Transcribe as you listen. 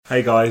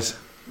Hey guys.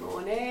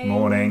 Morning.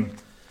 Morning.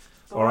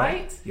 All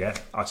right? Yeah,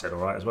 I said all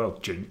right as well.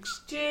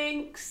 Jinx.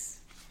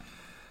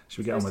 Should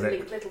we get on with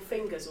it? Little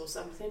fingers or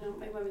something,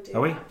 aren't we, when we do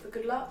Are we? that for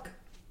good luck?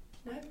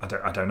 No? I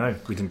don't know.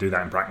 We didn't do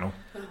that in Bracknell.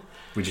 Oh.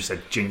 We just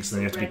said jinx and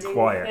then you have to be Reading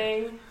quiet.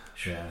 thing.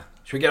 Yeah.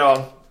 Should we get on?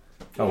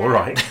 Oh, Yeah. all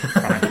right.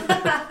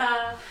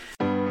 Fine.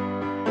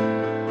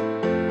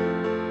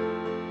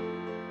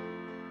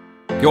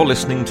 You're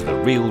listening to the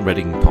Real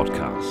Reading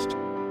Podcast.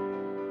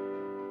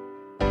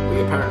 We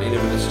apparently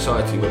live in a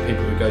society where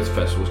people who go to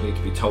festivals need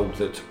to be told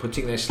that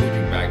putting their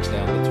sleeping bags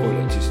down the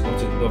toilet is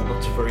not a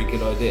very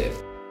good idea.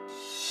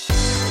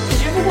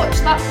 Did you ever watch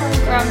that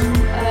programme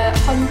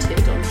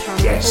Hunted on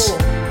Channel Yes. 4?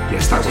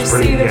 Yes, that Did was you see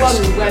brilliant. the Yes.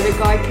 one where the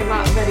guy came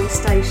out of Reading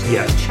Station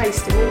Yeah. and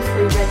chased him all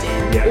through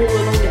Reading, Yeah. all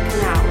along the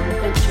canal, and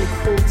eventually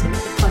caught him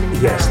at the Cunning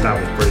Yes, Man? that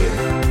was brilliant.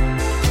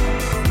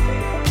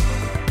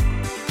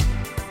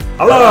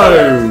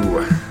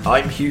 Hello!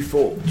 I'm Hugh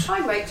Fort.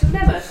 I'm Rachel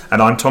Nemeth.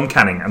 And I'm Tom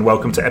Canning, and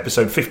welcome to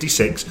episode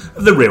 56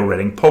 of the Real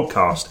Reading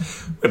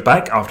Podcast. We're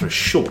back after a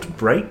short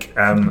break.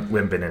 We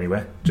haven't been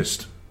anywhere.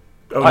 Just...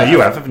 Oh, no,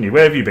 you have, haven't you?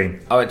 Where have you been?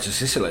 I went to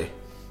Sicily.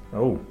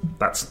 Oh,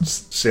 that's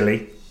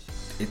silly.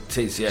 It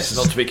is, yes,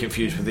 not to be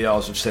confused with the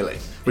Isles of Scilly.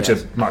 Which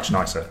yes, are much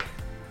nicer.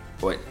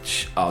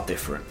 which are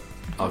different.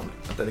 I don't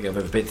think I've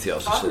ever been to the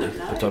Isles of I Scilly, don't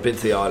know. but I've been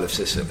to the Isle of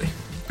Sicily.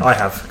 I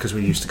have, because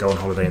we used to go on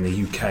holiday in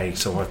the UK,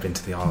 so I've been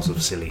to the Isles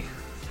of Scilly.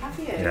 Have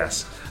you?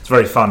 Yes. It's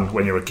very fun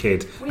when you're a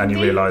kid and you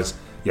Windy? realise...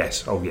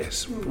 Yes, oh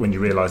yes. When you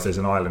realise there's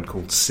an island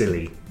called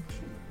Scilly.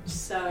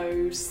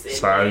 So silly.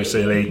 So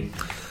silly.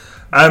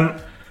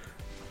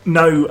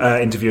 No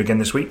interview again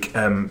this week,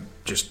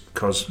 just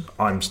because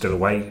I'm still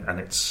away and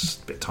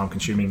it's a bit time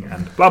consuming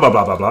and blah, blah,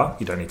 blah, blah, blah.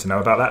 You don't need to know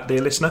about that,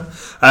 dear listener.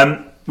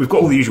 We've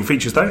got all the usual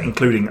features though,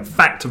 including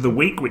Fact of the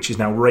Week, which is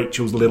now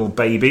Rachel's little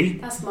baby.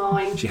 That's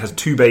mine. She has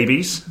two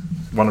babies,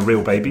 one a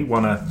real baby,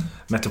 one a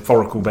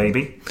metaphorical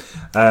baby.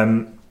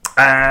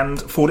 And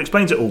Ford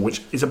Explains It All,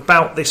 which is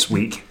about this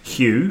week.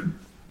 Hugh.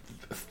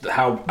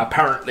 How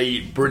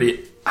apparently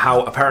brilliant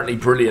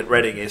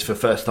Reading is for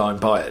first-time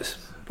buyers.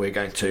 We're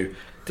going to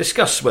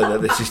discuss whether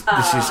this is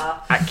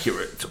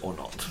accurate or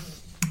not.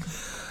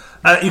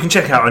 You can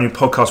check out our new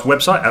podcast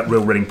website at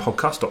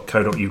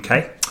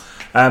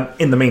realreadingpodcast.co.uk.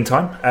 In the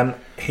meantime,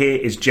 here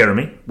is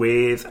Jeremy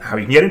with how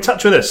you can get in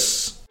touch with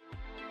us.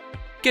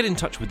 Get in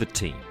touch with the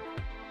team.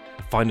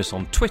 Find us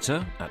on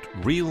Twitter at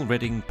Real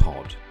Reading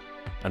Pod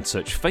and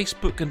search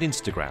Facebook and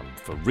Instagram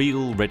for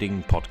Real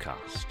Reading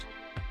Podcast.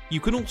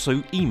 You can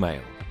also email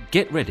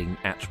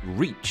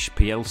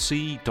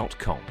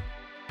getreading@reachplc.com.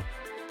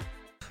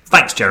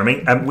 Thanks,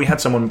 Jeremy. We had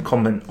someone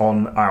comment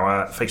on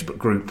our Facebook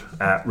group,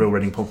 Real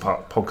Reading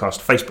Podcast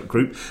Facebook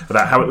group,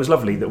 about how it was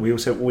lovely that we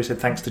also always said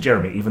thanks to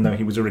Jeremy, even though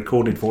he was a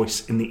recorded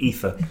voice in the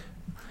ether.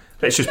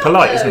 It's just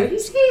polite, isn't it?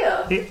 He's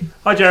here.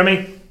 Hi,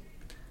 Jeremy.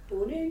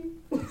 Morning.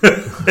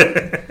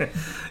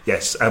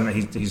 Yes,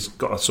 he's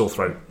got a sore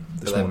throat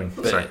this morning.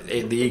 But So.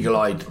 the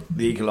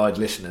eagle-eyed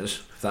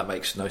listeners, if that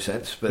makes no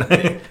sense, but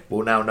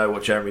will now know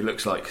what Jeremy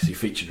looks like because he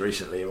featured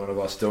recently in one of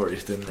our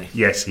stories, didn't he?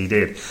 Yes, he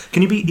did.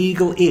 Can you be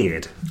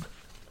eagle-eared?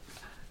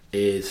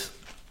 Ears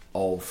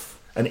of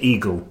An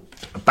eagle.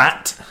 A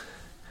bat?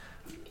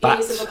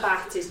 Ears of a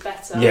bat is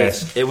better.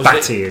 Yes, It was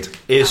bat-eared.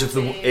 ears of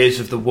the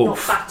Not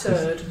wolf.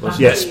 battered.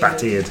 Yes,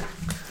 bat-eared.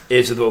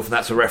 Ears of the wolf, and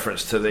that's a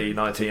reference to the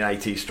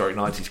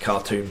 1980s/90s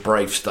cartoon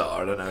Brave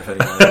Star. I don't know if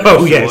anyone Oh,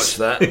 watched yes.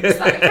 that. Is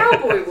that the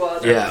cowboy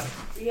one? Yeah.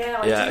 Yeah,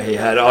 I Yeah, do he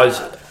know had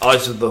that.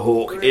 eyes of the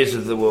hawk, ears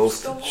of the wolf,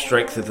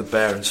 strength of the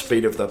bear, and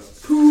speed of the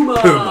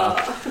Puma.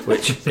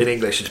 which in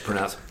English is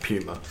pronounced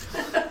puma.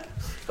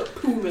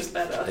 But Puma's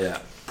better. Yeah,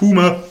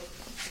 Puma.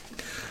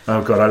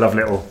 Oh, God, I love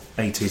little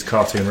 80s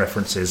cartoon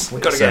references.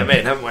 we've got to get him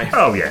in, haven't we?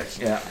 Oh, yes.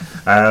 Yeah.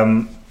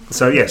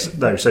 So I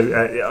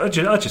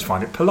just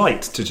find it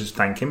polite to just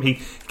thank him. He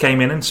came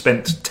in and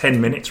spent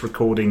 10 minutes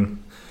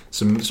recording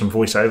some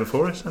voiceover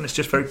for us, and it's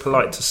just very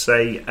polite to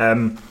say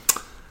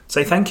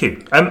thank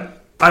you. I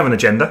have an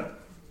agenda.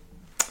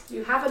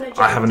 You have an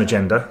agenda. I have an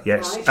agenda,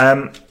 yes.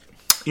 Right.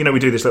 We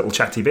do this little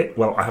chatty bit.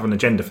 Well, I have an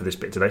agenda for this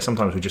bit today.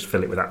 Sometimes we just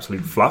fill it with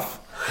absolute fluff.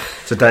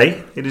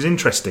 Today, it is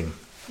interesting.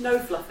 No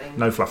fluffing.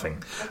 No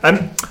fluffing.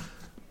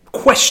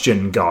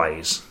 Question,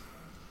 guys.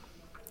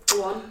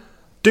 Go on.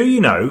 Do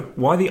you know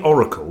why the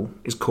Oracle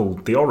is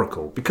called the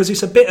Oracle? Because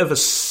it's a bit of a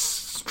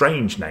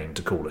strange name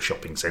to call a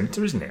shopping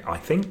centre, isn't it, I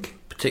think?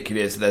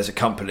 Particularly as there's a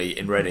company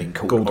in Reading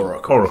called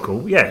Oracle.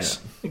 Oracle, yes.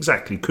 Yeah.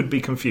 Exactly. Could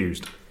be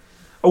confused.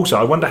 Also,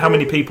 I wonder how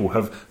many people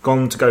have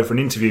gone to go for an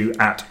interview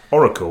at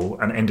Oracle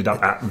and ended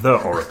up at the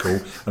Oracle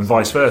and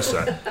vice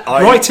versa.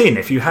 Write in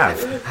if you have.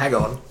 Hang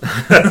on.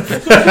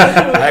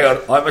 Hang on.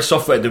 I'm a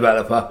software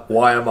developer.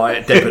 Why am I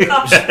at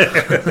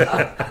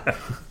Debenhams?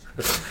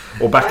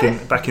 Or back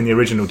in the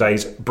original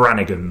days,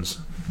 Brannigan's.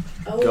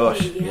 Oh,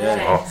 Gosh,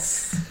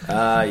 yes.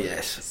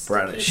 Yes.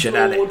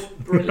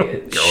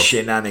 Brilliant.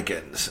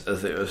 Shenanigans,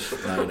 as it was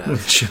known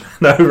as.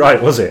 No,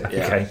 right, was it?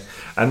 Yeah. Okay.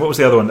 And what was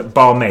the other one?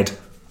 Barmed.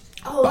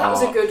 Oh, that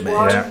was a good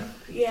one.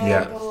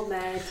 Yeah.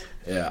 Barmed.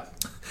 Yeah.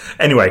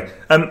 Anyway,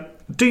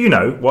 do you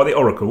know why the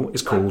Oracle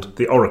is called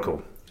the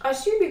Oracle? I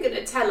assume you're going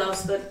to tell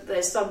us that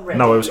there's some Reading.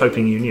 No, I was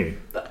hoping you knew.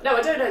 But, no,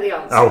 I don't know the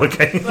answer. Oh,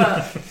 okay.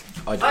 But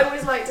I do. I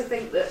always like to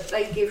think that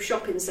they give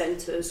shopping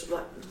centres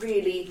like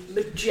really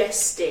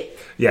majestic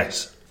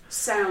Yes.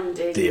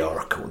 sounding. The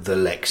Oracle, the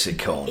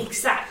Lexicon,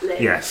 Exactly.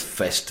 Yes.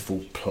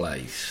 Festival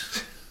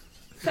Place.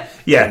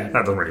 Yeah, that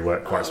doesn't really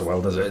work quite so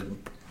well, does it?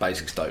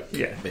 Basingstoke.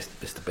 Yeah.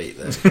 Missed a beat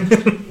there.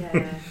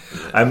 Yeah.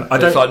 I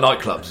It's don't. like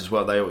nightclubs as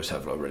well. They always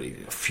have like really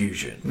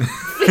fusion.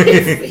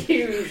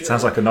 Fusion.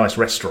 Sounds like a nice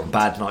restaurant.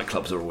 Bad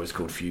nightclubs are always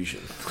called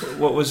fusion.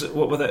 What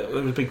were they? There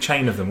was a big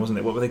chain of them, wasn't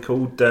it? What were they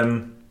called?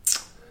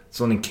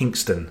 Someone in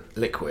Kingston.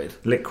 Liquid.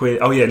 Liquid.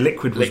 Oh yeah,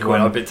 Liquid was Liquid.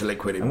 one. I've been to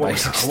Liquid in And what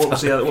Basingstoke.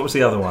 was the other? What was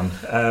the other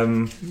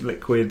one?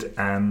 Liquid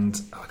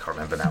and I can't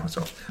remember now. It's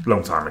a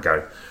long time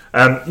ago.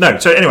 No.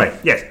 So anyway,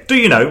 yes. Do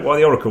you know why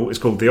the Oracle is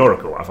called the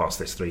Oracle? I've asked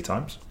this 3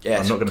 times.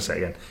 Yes. I'm not going to say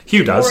it again.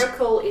 Hugh does.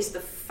 Oracle is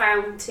the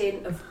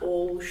fountain of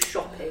all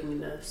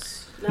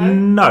shoppingness.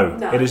 No,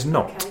 No? it is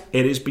not. Okay.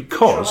 It is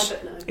because. Try,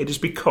 but no. It is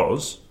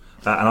because.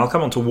 And I'll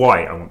come on to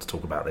why I want to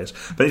talk about this.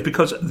 But it's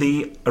because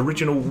the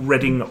original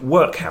Reading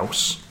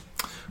workhouse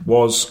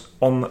was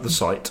on the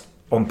site,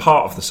 on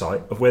part of the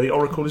site of where the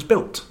Oracle is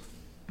built.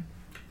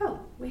 Oh,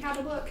 we had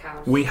a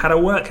workhouse. We had a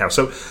workhouse.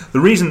 So the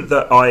reason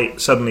that I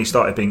suddenly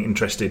started being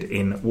interested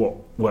in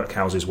what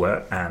workhouses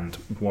were and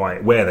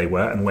where they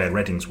were and where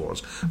Reading's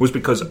was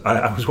because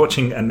I was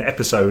watching an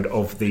episode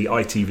of the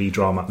ITV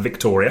drama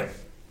Victoria,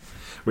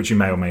 which you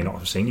may or may not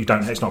have seen.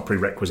 It's not a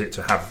prerequisite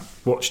to have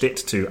watched it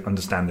to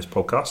understand this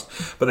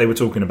podcast, but they were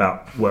talking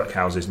about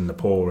workhouses and the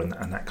poor and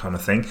that kind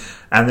of thing.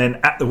 And then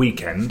at the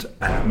weekend,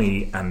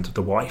 me and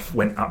the wife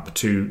went up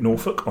to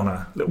Norfolk on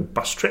a little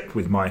bus trip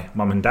with my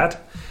mum and dad.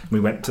 We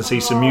went to see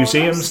some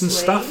museums that's and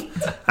sweet.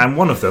 stuff, and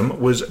one of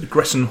them was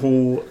Gresson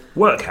Hall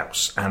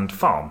Workhouse and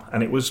Farm,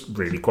 and it was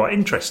really quite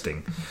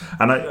interesting.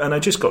 And I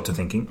just got to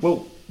thinking,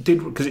 well,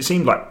 because it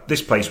seemed like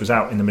this place was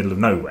out in the middle of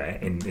nowhere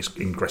in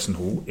Gresson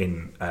Hall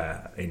in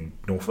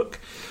Norfolk,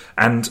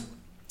 and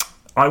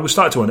I was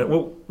starting to wonder,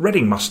 well,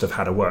 Reading must have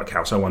had a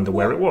workhouse. I wonder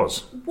where it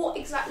was. What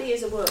exactly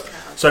is a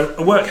workhouse? So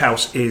a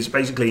workhouse is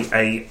basically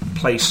a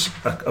place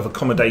of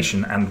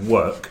accommodation and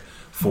work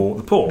for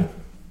the poor.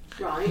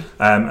 Right.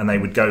 And they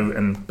would go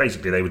and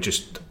basically they would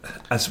just,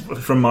 as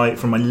from my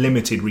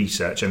limited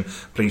research, and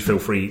please feel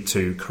free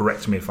to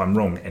correct me if I'm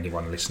wrong,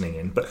 anyone listening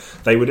in, but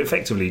they would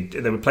effectively,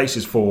 there were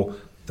places for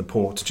the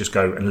poor to just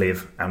go and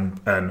live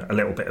and earn a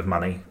little bit of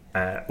money,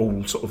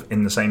 all sort of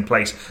in the same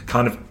place,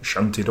 kind of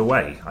shunted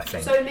away, I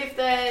think. So live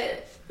there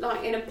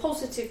like in a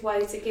positive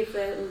way to give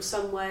them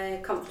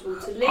somewhere comfortable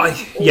to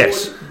live,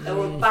 yes.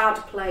 or a bad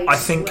place I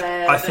think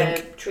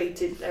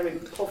they're in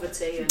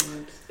poverty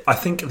and. I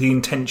think the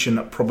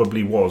intention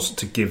probably was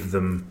to give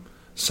them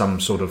some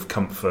sort of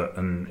comfort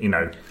and,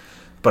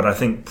 but I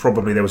think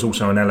probably there was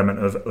also an element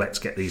of let's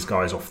get these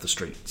guys off the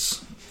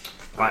streets.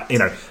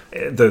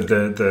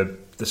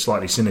 The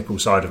slightly cynical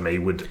side of me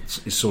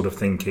is sort of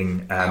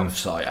thinking out of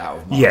sight, out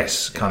of mind.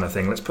 Yes, kind of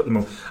thing. Let's put them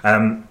all.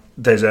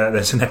 There's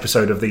an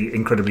episode of the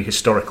incredibly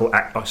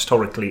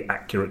historically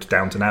accurate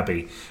Downton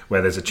Abbey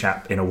where there's a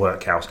chap in a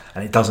workhouse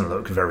and it doesn't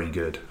look very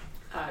good.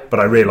 Oh. But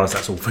I realise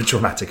that's all for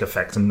dramatic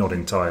effect and not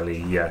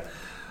entirely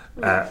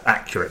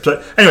accurate.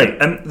 So anyway,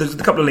 there's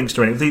a couple of links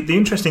to it. The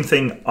interesting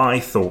thing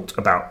I thought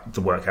about the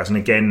workhouse, and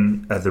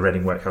again the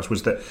Reading workhouse,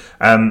 was that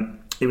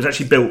it was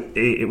actually built.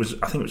 I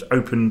think it was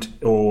opened,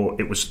 or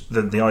it was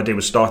the idea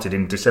was started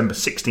in December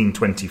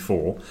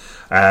 1624,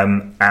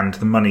 and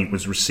the money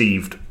was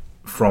received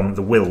from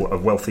the will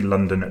of wealthy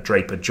London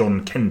draper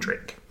John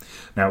Kendrick.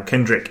 Now,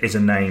 Kendrick is a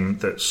name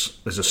there's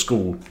a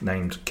school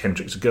named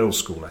Kendrick's a girls'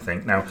 school, I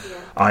think. Now,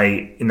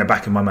 in the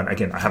back of my mind,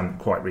 again, I haven't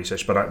quite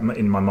researched, but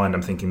in my mind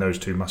I'm thinking those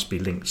two must be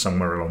linked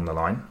somewhere along the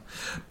line.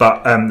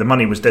 But the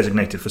money was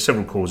designated for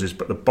several causes,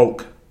 but the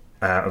bulk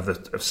of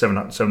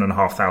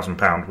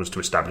 £7,500 was to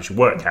establish a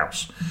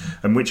workhouse,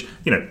 and which,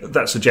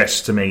 that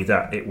suggests to me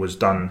that it was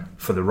done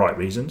for the right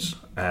reasons,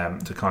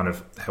 to kind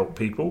of help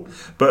people.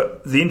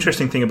 But the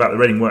interesting thing about the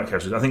Reading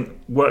workhouses, I think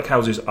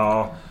workhouses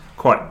are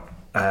quite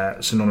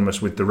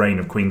synonymous with the reign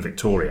of Queen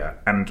Victoria,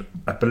 and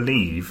I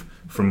believe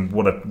from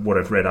what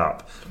I've read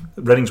up,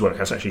 Reading's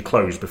workhouse actually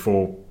closed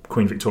before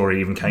Queen Victoria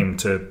even came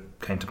to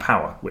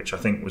power, which I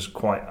think was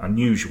quite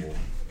unusual.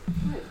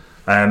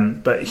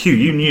 But Hugh,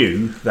 you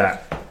knew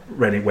that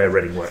where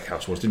Reading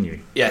workhouse was, didn't you?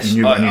 Yes,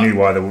 you knew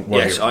why.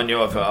 Yes, I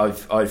knew.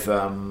 I've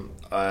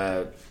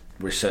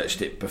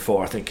researched it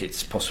before. I think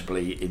it's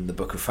possibly in the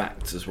Book of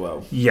Facts as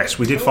well. Yes,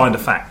 we did find a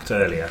fact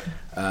earlier.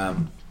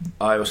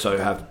 I also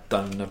have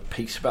done a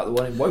piece about the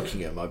one in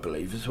Wokingham, I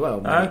believe, as well,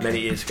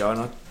 many years ago,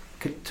 and I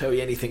couldn't tell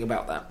you anything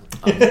about that.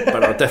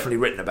 But I've definitely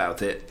written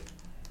about it,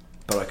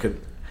 but I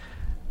couldn't.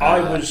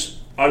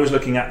 I was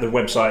looking at the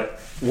website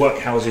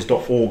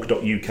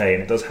workhouses.org.uk,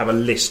 and it does have a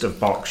list of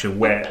Berkshire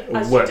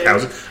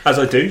workhouses. As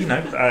I do,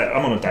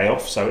 I'm on a day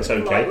off, so it's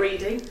okay. Like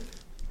reading.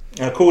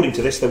 According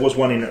to this, there was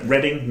one in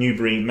Reading,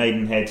 Newbury,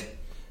 Maidenhead,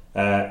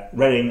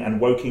 Reading and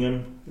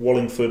Wokingham,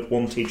 Wallingford,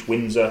 Wantage,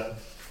 Windsor,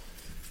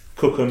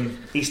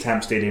 Cookham, East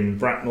Hampstead in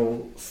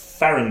Bracknell,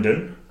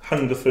 Farringdon,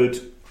 Hungerford,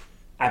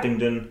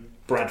 Abingdon,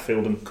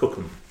 Bradfield and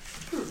Cookham,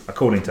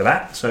 according to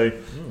that. So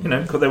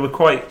they were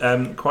quite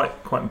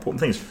important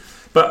things.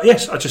 But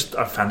yes,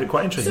 I found it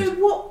quite interesting. So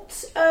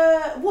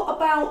what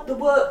about the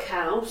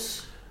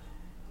workhouse?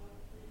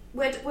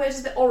 Where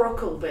does the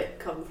Oracle bit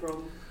come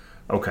from?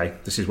 Okay,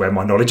 this is where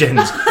my knowledge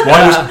ends.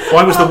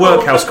 Why was the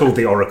workhouse called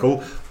the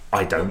Oracle?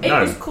 I don't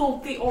know. It was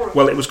called the Oracle.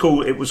 Well, it was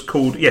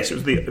called. Yes, it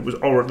was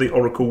the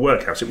Oracle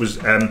Workhouse. It was.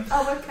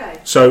 Okay.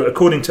 So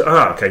according to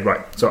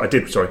right. So I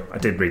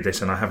did read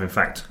this, and I have in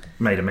fact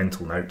made a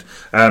mental note.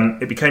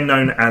 It became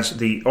known as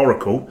the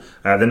Oracle,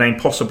 the name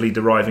possibly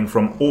deriving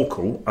from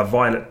Orcle, a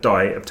violet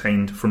dye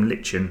obtained from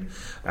lichen.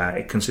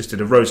 It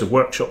consisted of rows of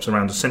workshops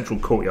around a central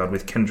courtyard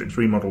with Kendrick's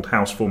remodelled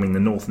house forming the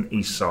north and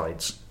east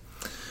sides.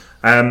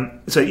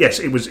 So yes,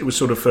 it was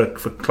sort of for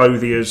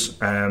clothiers.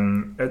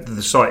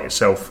 The site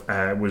itself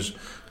was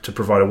to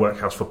provide a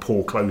workhouse for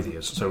poor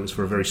clothiers, so it was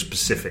for a very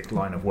specific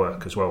line of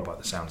work as well, by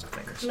the sounds of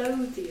things.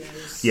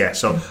 Clothiers. Yeah,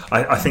 so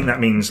I think that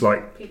means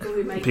like people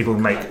who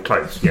make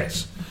clothes.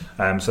 Yes,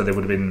 so there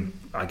would have been,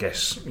 I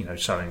guess,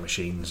 sewing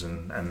machines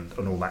and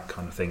all that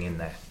kind of thing in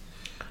there,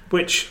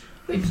 which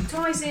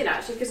ties in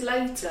actually because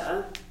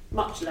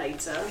much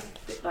later,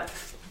 like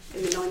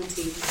in the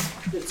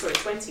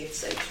 20th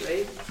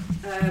century,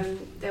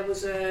 there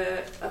was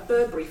a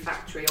Burberry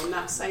factory on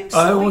that same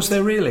site. Oh, was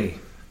there really?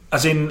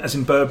 As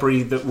in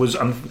Burberry, that was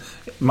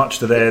much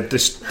to their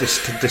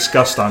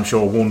disgust, I'm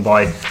sure, worn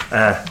by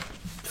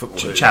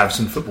chavs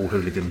and football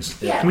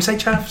hooligans. Yeah. Can we say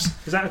chavs?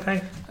 Is that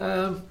okay?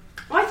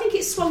 I think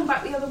it's swung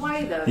back the other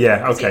way though.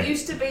 Yeah, okay. It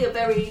used to be a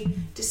very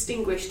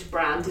distinguished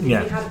brand, and you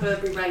had a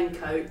Burberry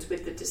raincoat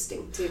with the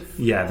distinctive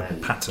the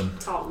pattern,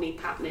 tartany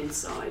pattern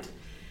inside.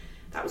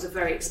 That was a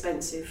very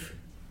expensive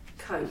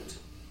coat.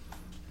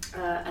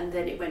 And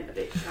then it went a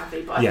bit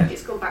shabby, but I think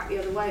it's gone back the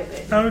other way a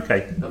bit. Oh,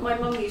 okay. But my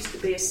mum used to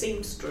be a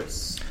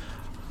seamstress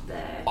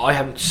there. I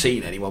haven't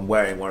seen anyone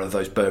wearing one of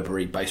those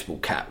Burberry baseball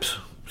caps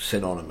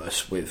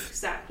synonymous with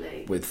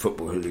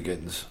football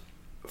hooligans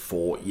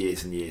for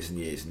years and years and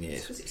years and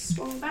years. Because it's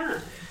swung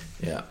back.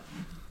 Yeah.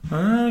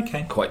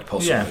 Okay. Quite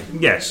possibly. Yeah.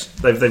 Yes,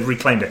 they've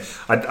reclaimed it.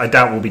 I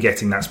doubt we'll be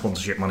getting that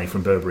sponsorship money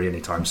from Burberry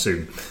anytime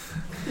soon.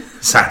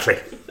 Sadly.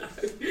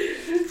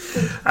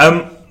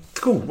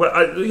 Cool.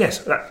 Well,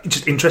 yes, that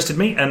just interested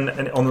me, and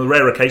on the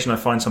rare occasion I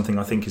find something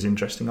I think is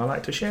interesting, I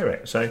like to share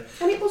it. So.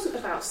 And it wasn't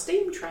about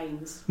steam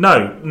trains.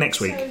 No, next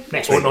week.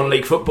 Or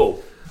non-league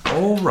football.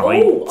 All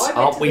right.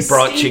 Aren't we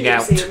branching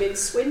out? Museum in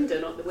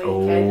Swindon on the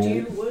weekend.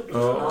 You would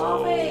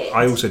love it.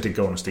 I also did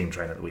go on a steam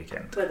train at the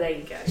weekend. But there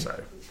you go. So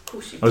of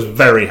course you I was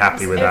very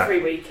happy with that.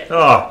 Every weekend.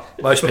 Oh.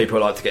 Most people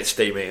like to get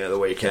steaming at the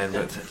weekend,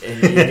 but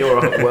in your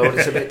world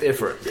it's a bit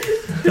different.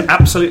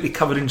 Absolutely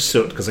covered in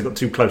soot because I got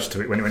too close to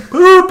it when it went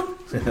boop.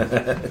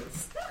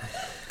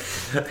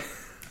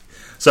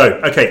 So,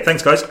 okay,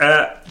 thanks guys.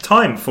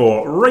 Time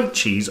for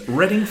Rachel's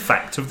Reading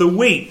Fact of the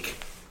Week.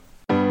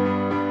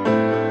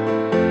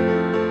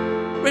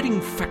 Reading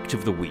Fact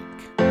of the Week.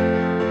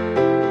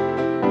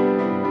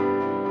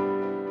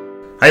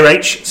 Hey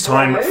Rach, it's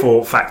time Hello.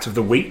 for Fact of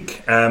the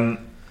Week.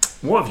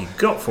 What have you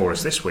got for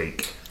us this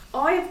week?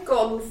 I have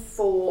gone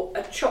for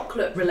a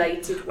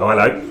chocolate-related Oh, one.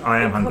 hello. I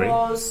am hungry.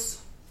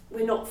 Because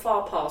we're not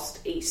far past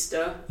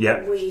Easter.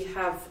 Yeah. We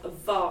have a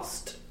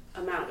vast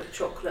amount of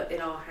chocolate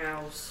in our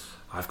house.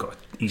 I've got an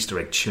Easter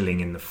egg chilling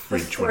in the The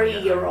fridge. when I get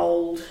home.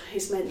 3-year-old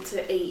is meant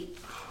to eat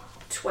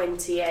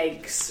 20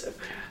 eggs,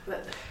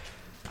 but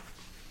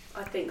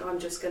I think I'm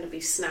just going to be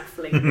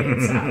snaffling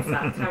bits out of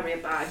that carrier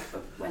bag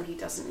when he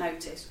doesn't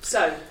notice.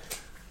 So,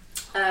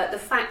 the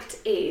fact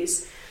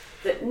is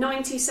that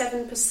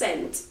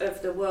 97%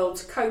 of the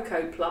world's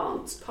cocoa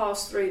plants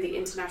pass through the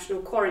International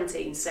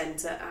Quarantine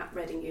Centre at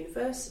Reading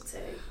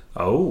University.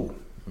 Oh.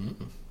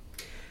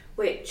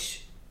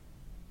 Which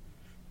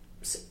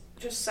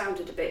just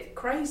sounded a bit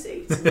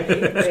crazy to me.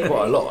 Really.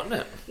 Quite a lot,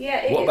 isn't it?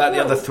 Yeah. What about the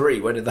other 3?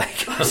 Where did they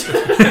go?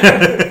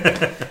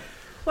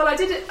 Well, I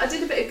did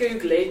a bit of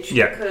Googlage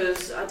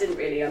because I didn't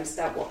really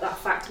understand what that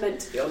fact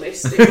meant, to be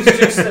honest. It was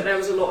just that there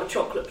was a lot of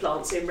chocolate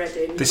plants in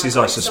Reading. This is,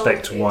 I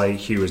suspect, why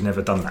Hugh has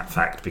never done that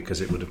fact,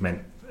 because it would have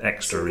meant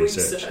extra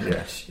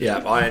research. Yeah,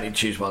 I only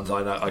choose ones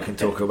I know I can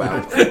talk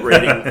about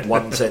reading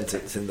one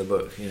sentence in the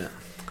book. Yeah.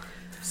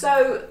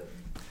 So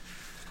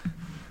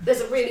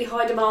there's a really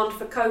high demand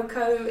for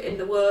cocoa in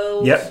the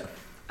world. Yep.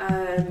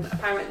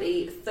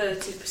 Apparently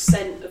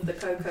 30% of the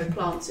cocoa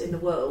plants in the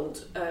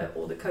world,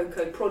 or the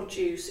cocoa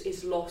produce,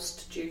 is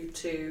lost due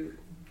to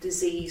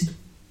diseased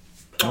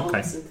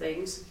plants and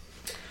things.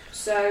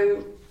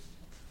 So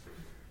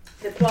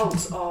the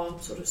plants are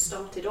sort of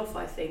started off,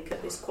 I think,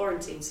 at this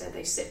quarantine centre.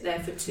 They sit there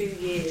for 2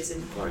 years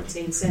in the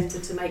quarantine centre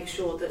to make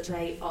sure that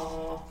they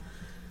are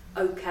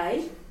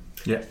okay.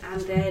 Yeah. And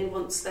then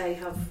once they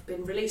have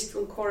been released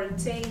from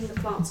quarantine, the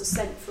plants are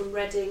sent from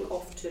Reading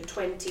off to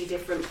 20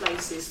 different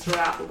places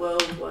throughout the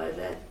world where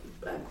they're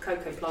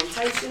cocoa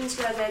plantations,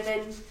 where they're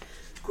then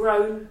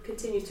grown,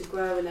 continue to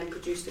grow, and then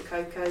produce the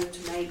cocoa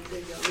to make the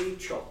yummy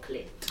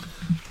chocolate.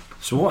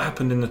 So what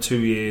happened in the 2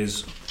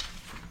 years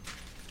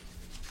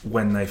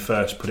when they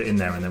first put it in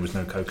there and there was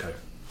no cocoa?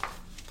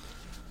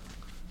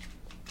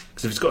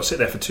 Because if it's got to sit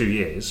there for 2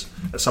 years,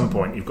 at some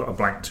point you've got a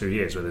blank 2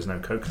 years where there's no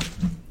cocoa.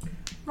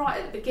 Right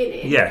at the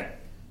beginning. Yeah.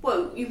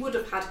 Well, you would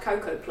have had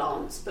cocoa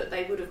plants, but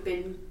they would have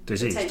been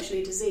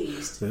potentially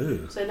diseased.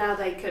 Ooh. So now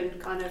they can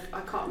kind of, I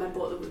can't remember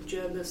what the word,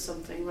 Germus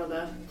something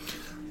rather,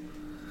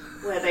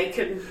 where they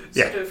can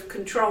sort of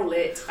control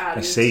it. And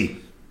I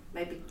see.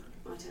 Maybe,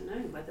 I don't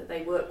know, whether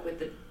they work with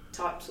the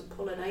types of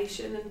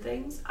pollination and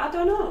things. I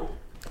don't know.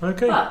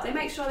 Okay. But they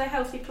make sure they're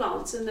healthy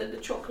plants and that the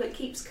chocolate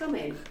keeps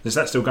coming. Is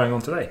that still going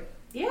on today?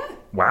 Yeah.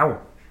 Wow.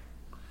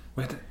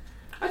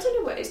 I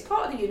don't know, it's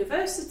part of the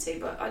university,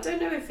 but I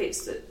don't know if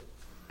it's that.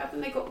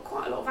 Haven't they got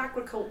quite a lot of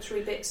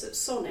agricultural bits at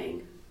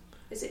Sonning?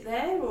 Is it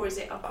there, or is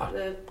it up at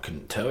the...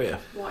 Couldn't tell you.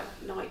 White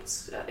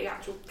Knights at the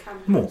actual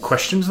campus? More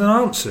questions than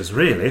answers,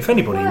 really. If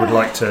anybody would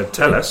like to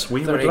tell us,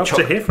 we would love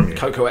to hear from you.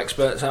 Cocoa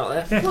experts out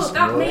there? Yes. Well,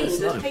 that means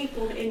there's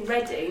people in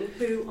Reading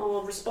who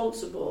are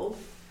responsible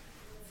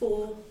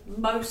for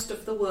most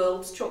of the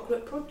world's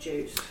chocolate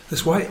produce.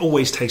 That's why it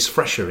always tastes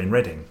fresher in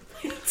Reading.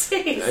 It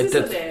is,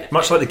 isn't it?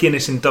 Much like the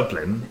Guinness in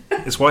Dublin,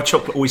 it's why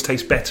chocolate always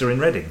tastes better in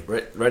Reading.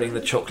 Reading,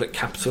 the chocolate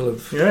capital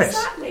of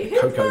Exactly.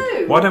 Who cocoa.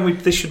 knew? Why don't we?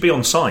 This should be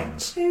on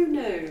signs. Who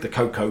knew? The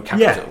cocoa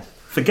capital. Yeah.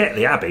 Forget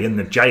the Abbey and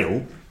the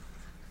jail.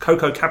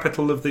 Cocoa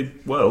capital of the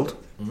world.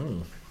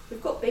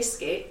 We've got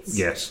biscuits.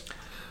 Yes.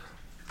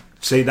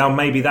 See, now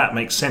maybe that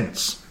makes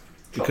sense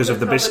because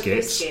of the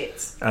biscuits,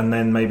 and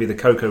then maybe the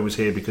cocoa was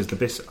here because the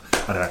biscuits.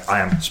 I don't know.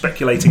 I am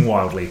speculating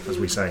wildly, as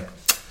we say.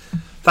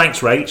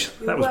 Thanks, Rach.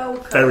 That was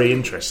welcome. very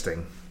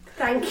interesting.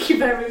 Thank you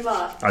very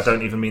much. I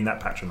don't even mean that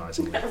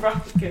patronisingly.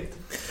 Right, good.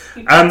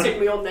 You patted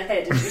me on the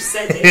head as you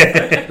said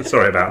it.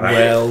 Sorry about that.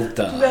 Well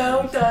done.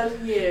 Well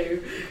done,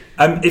 you.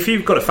 If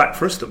you've got a fact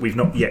for us that we've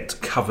not yet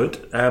covered,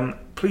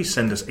 please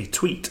send us a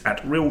tweet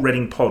at Real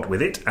Reading Pod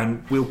with it,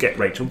 and we'll get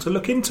Rachel to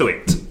look into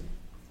it.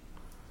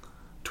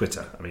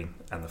 Twitter,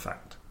 and the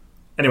fact.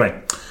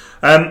 Anyway,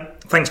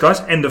 thanks, guys.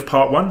 End of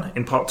part 1.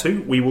 In part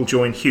 2, we will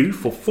join Hugh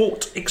for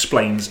Fort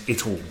Explains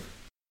It All.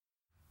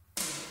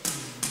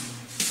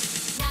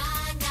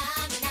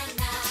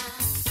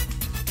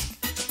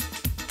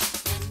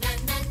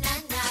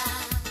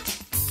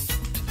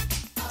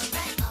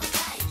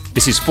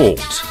 This is Fort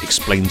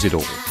Explains It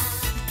All.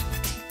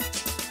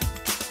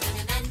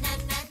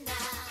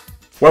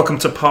 Welcome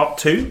to part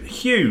 2.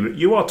 Hugh,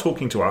 you are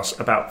talking to us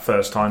about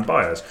first-time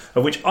buyers,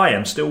 of which I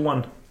am still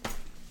one.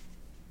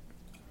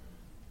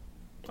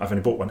 I've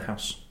only bought one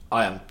house.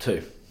 I am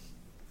too.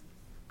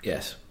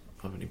 Yes,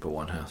 I've only bought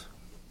one house.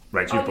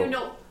 Right, Are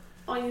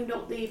you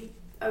not the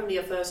only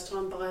a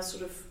first-time buyer,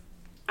 sort of,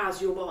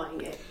 as you're buying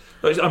it?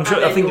 I'm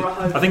sure. I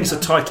think it's a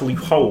title you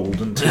hold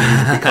until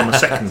you become a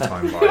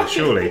second-time buyer.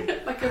 Surely,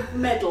 like a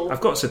medal.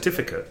 I've got a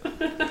certificate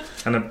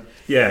and a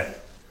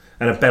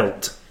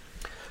belt.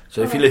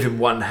 So if you live in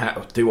one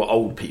house, do what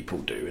old people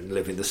do and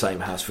live in the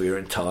same house for your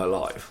entire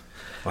life.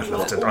 I'd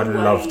love to do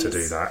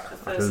that.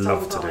 I'd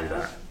love to do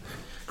that.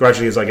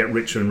 Gradually, as I get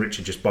richer and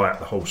richer, just buy up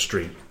the whole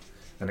street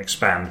and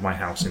expand my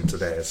house into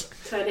theirs.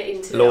 Turn it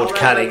into Lord our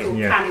Canning. local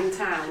Canning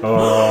Town.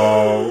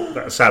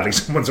 Oh, sadly,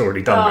 someone's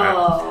already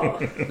done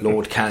that.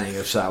 Lord Canning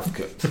of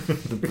Southcote,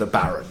 the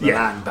Baron, the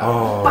land Baron.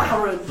 Oh,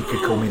 Baron. you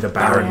could call me the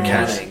Baron.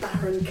 Canning.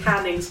 Baron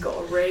Canning's got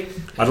a ring.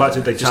 I'd like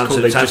to. They just call.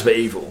 Sounds a bit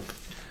evil.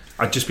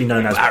 I'd just be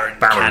known as Baron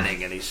Baron.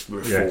 Canning and his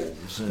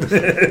reforms.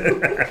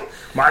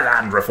 My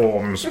land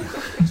reforms.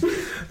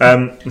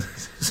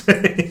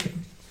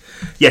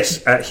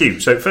 Yes, Hugh.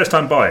 So,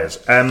 first-time buyers.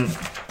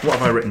 What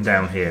have I written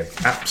down here?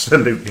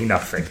 Absolutely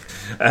nothing.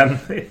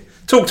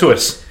 Talk to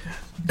us.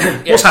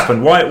 Yes. What's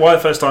happened? Why are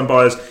first-time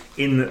buyers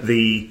in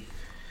the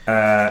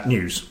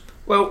news?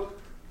 Well,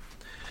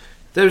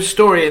 there was a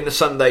story in the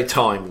Sunday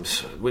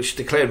Times which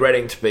declared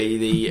Reading to be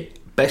the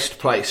best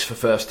place for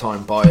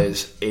first-time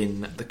buyers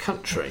in the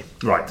country.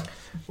 Right.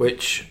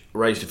 Which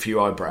raised a few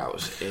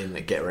eyebrows in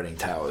Get Reading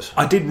Towers.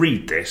 I did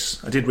read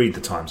this. I did read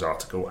the Times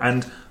article,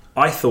 and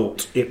I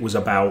thought it was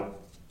about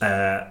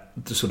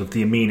the sort of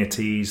the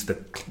amenities,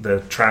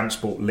 the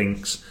transport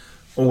links,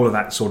 all of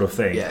that sort of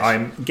thing. Yes.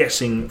 I'm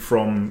guessing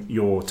from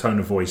your tone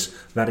of voice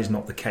that is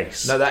not the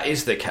case. No, that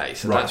is the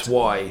case, and that's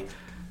why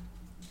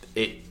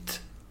it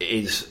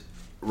has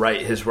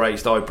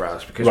raised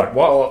eyebrows, because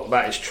while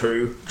that is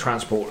true,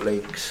 transport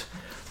links,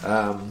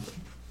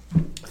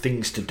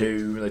 things to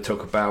do, they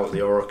talk about the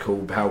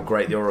Oracle, how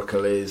great the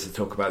Oracle is, they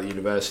talk about the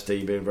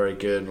university being very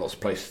good, lots of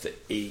places to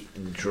eat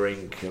and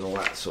drink and all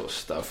that sort of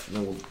stuff,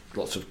 and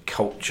lots of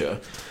culture.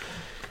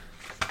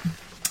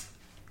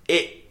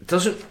 It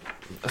doesn't,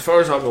 as far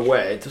as I'm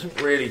aware, it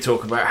doesn't really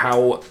talk about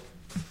how,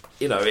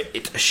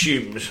 it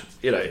assumes,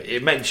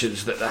 it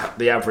mentions that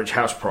the average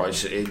house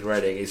price in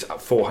Reading is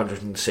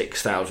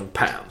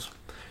 £406,000,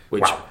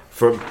 which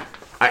from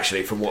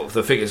what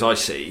the figures I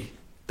see,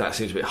 that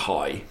seems a bit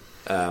high.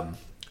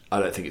 I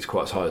don't think it's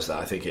quite as high as that.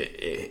 I think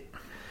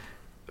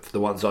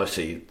the ones I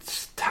see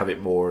have it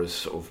more as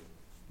sort of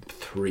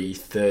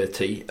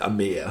 330, a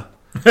mere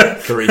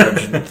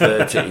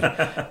 330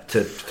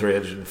 to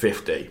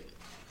 350.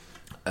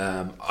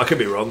 I could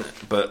be wrong,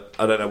 but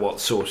I don't know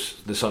what source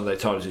the Sunday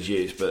Times has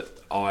used, but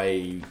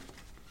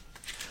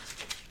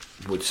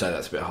would say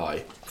that's a bit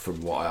high.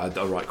 From what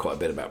I write quite a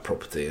bit about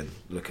property and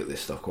look at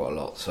this stuff quite a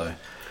lot. So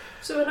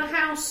in a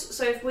house,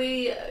 so if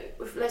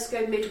let's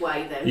go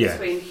midway then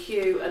between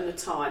Hugh and the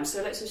time.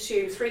 So let's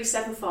assume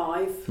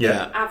 375.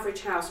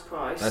 Average house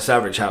price. That's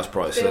average house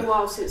price. It's been a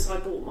while since I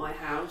bought my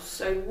house.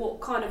 So what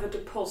kind of a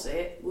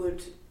deposit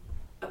would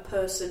a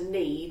person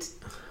need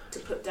to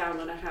put down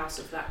on a house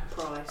of that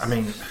price? I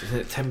mean,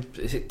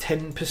 is it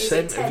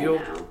 10% of your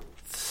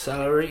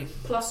salary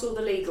plus all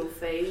the legal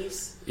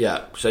fees?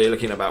 Yeah, so you're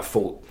looking at about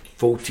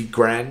 40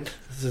 grand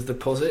as a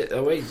deposit,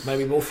 are we?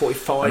 Maybe more,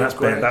 45 and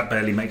grand. That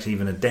barely makes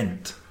even a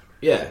dent.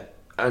 Yeah,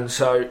 and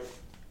so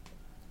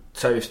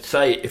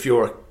say if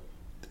you're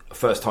a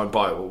first-time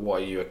buyer,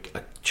 what are you,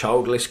 a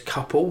childless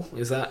couple?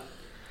 Is that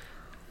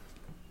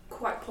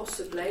quite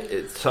possibly?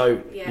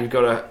 You've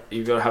got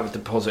to have a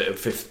deposit of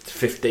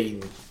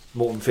 15,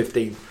 more than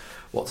 15.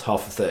 What's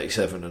half of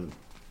 37 and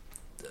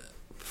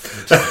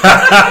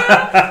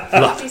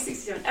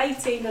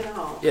 18 and a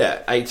half.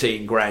 Yeah,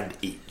 18 grand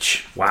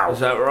each. Wow, is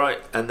that right?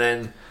 And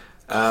then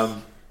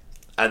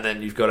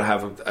you've got to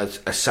have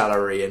a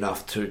salary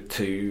enough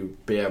to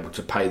be able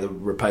to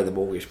repay the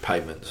mortgage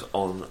payments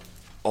on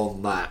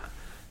that,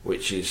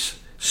 which is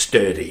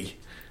sturdy.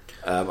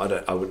 I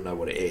wouldn't know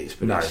what it is,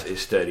 but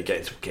it's sturdy,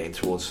 getting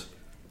towards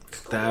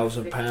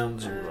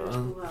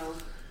 £1,000. Well,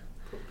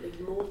 probably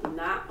more than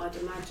that, I'd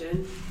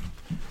imagine.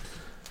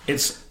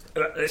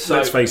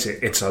 Let's face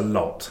it, it's a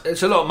lot.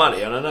 It's a lot of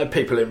money, and I know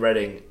people in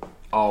Reading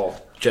are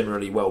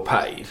generally well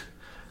paid,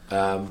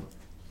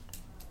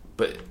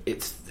 but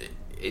it's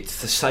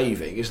the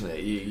saving, isn't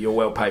it? You're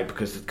well paid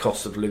because the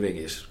cost of living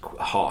is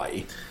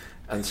high,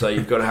 and so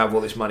you've got to have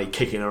all this money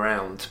kicking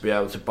around to be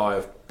able to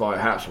buy a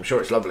house. I'm sure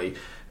it's lovely.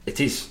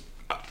 It is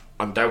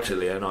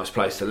undoubtedly a nice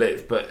place to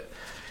live, but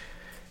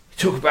you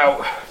talk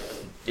about,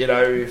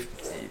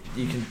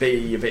 you can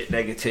be a bit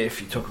negative.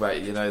 You talk about,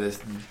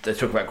 they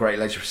talk about great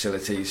leisure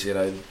facilities.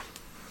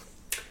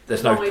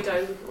 There's no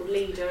Lido or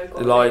Lido.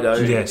 Lido,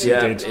 yes,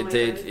 it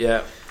did.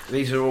 Yeah,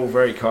 these are all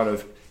very kind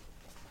of.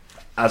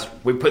 As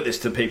we put this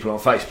to people on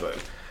Facebook,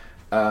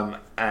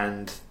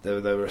 and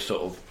there were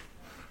sort of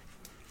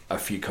a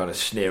few kind of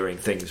sneering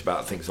things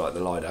about things like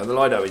the Lido. The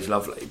Lido is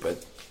lovely,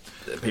 but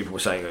people were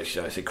saying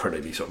it's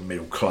incredibly sort of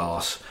middle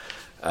class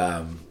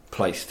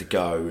place to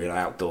go.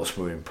 Outdoor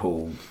swimming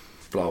pool,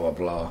 blah blah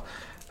blah.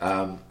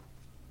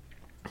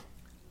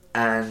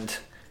 And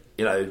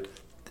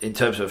in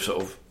terms of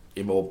sort of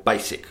your more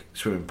basic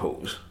swimming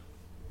pools,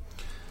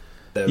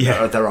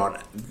 there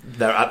aren't.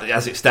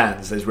 As it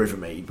stands, there's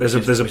Rivermead.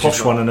 There's a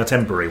posh one and a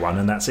temporary one,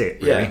 and that's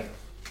it. Really.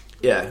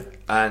 Yeah.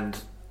 And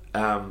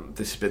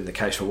this has been the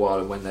case for a while.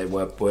 And when they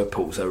were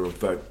pools, they were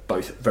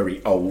both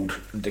very old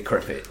and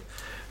decrepit.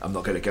 I'm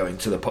not going to go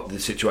into the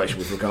situation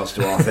with regards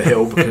to Arthur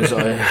Hill because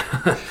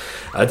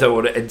I don't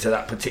want to enter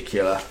that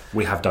particular.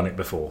 We have done it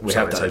before.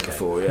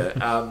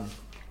 Yeah.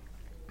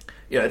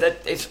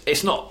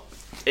 It's not.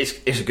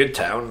 It's a good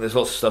town. There's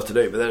lots of stuff to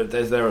do, but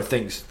there are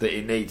things that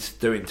it needs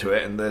doing to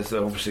it, and there's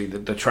obviously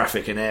the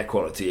traffic and air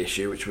quality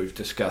issue, which we've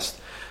discussed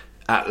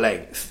at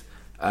length.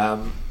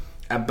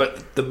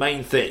 But the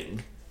main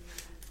thing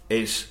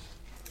is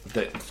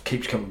that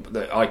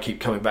I keep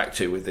coming back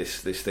to with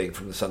this thing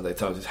from the Sunday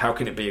Times is how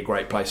can it be a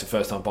great place for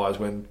first time buyers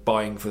when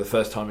buying for the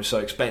first time is so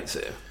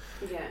expensive?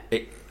 Yeah.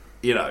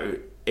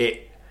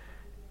 It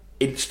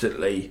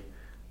instantly,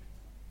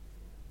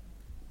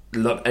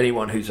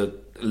 anyone who's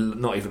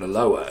not even a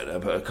low earner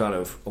but a kind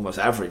of almost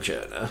average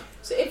earner.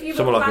 So if you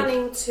were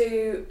planning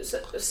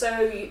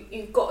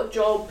you've got a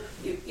job,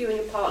 you and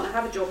your partner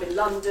have a job in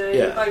London,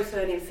 you're both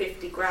earning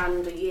 50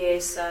 grand a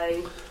year,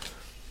 say,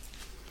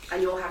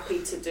 and you're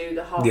happy to do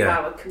the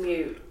half-hour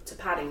commute to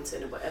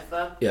Paddington or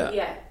whatever.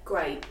 Yeah.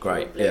 Great.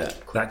 Yeah,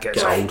 that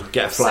gets old.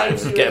 Get a flat,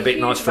 get a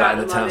big nice flat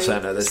in the town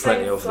centre. There's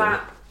plenty of them.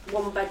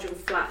 One-bedroom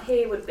flat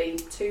here would be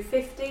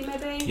 $250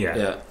 maybe.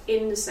 Yeah.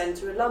 In the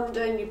centre of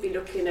London, you'd be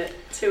looking at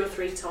 2 or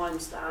 3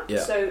 times that.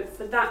 Yeah. So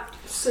for that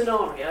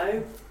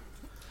scenario,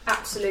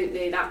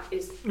 absolutely,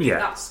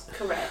 that's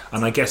correct.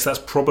 And I guess that's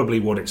probably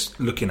what it's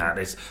looking at,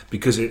 is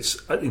because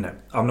it's I'm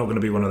not going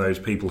to be one of those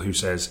people who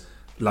says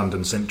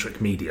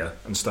London-centric media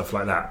and stuff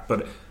like that,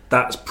 but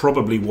that's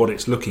probably what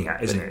it's looking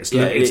at, isn't it?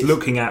 It's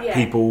looking at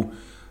people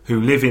who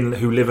live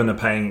and are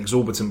paying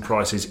exorbitant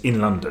prices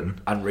in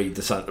London and read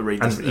the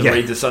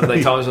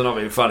Sunday Times. Are not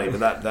being funny,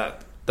 but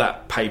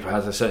that paper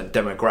has a certain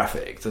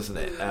demographic, doesn't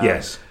it?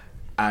 Yes.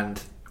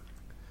 And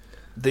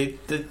the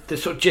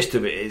sort of gist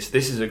of it is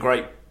this is a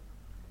great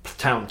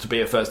town to be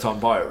a first time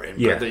buyer in.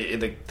 Yeah.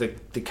 But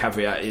the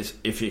caveat is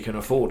if you can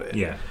afford it.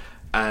 Yeah.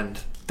 And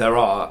there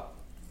are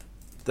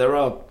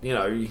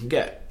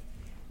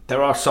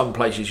some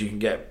places you can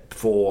get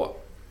for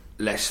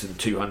less than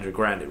 200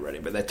 grand in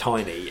Reading, but they're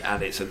tiny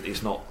and it's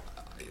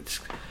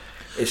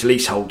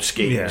leasehold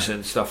schemes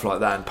and stuff like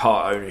that, and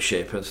part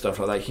ownership and stuff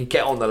like that. You can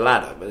get on the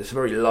ladder, but it's a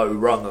very low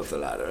rung of the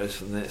ladder, and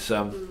it's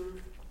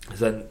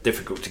then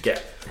difficult to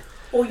get.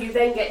 Or you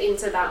then get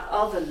into that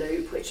other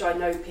loop, which I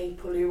know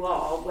people who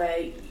are, where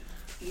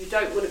you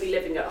don't want to be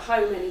living at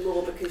home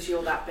anymore because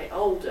you're that bit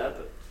older,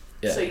 but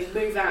Yeah. So you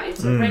move out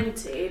into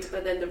rented,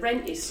 but then the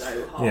rent is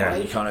so high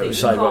you can't that you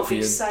save up can't for be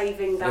your...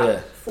 saving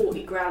that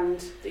 40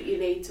 grand that you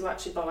need to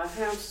actually buy a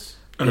house.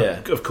 And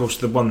of course,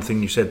 the one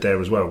thing you said there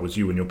as well was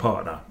you and your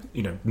partner.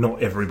 You know,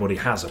 not everybody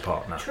has a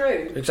partner.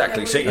 True.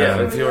 Exactly. So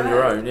if you're on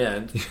your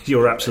own,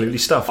 You're absolutely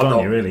stuffed,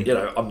 aren't you? Really? You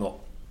know, I'm not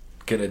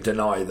going to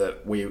deny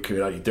that we could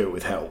only do it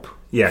with help.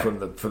 Yeah. From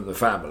the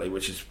family,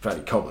 which is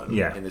fairly common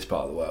in this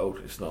part of the world.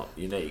 It's not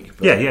unique.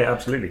 But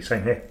Absolutely.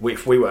 Same here.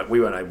 If we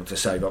weren't able to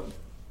save up,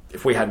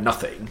 if we had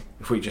nothing,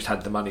 if we just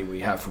had the money we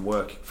have from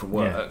work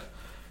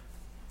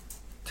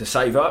to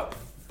save up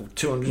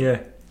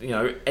 200, you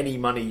know,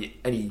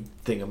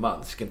 anything a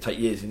month can take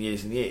years and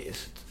years and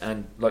years.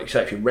 And like you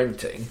say, if you're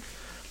renting,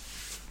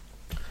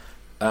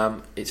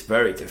 it's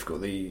very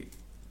difficult. The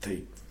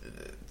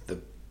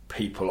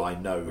people I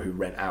know who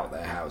rent out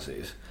their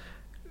houses,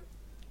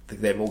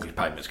 their mortgage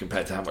payments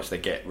compared to how much they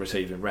get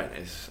receiving rent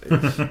is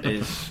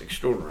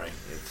extraordinary.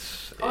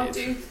 I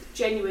do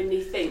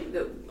genuinely think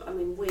that, I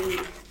mean, we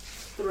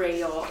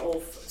three are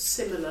of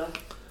similar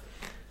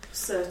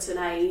certain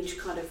age,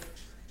 kind of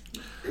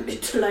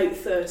mid to late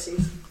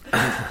 30s.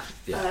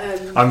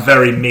 I'm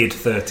very mid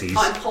 30s.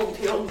 I'm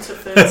holding on to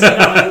 39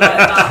 like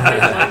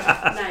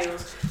that with my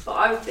nails. But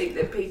I would think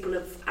that people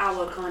of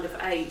our kind of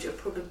age are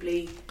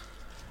probably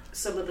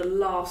some of the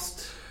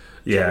last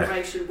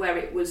generation where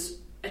it was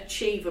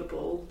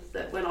achievable,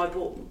 that when I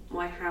bought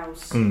my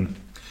house,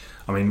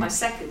 I mean, my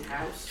second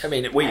house. I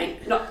mean,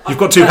 you've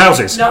got two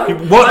houses. No,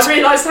 what? I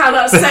realised how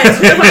that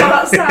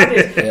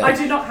sounded. Yeah. I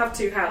do not have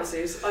two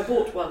houses. I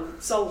bought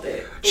one, sold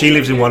it. She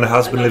lives in one, her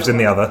husband lives in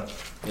the other.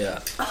 Yeah.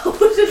 Oh,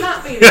 wouldn't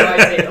that be the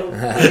ideal? We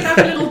have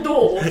a little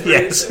door.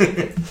 Yes. So we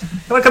can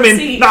Can I come in?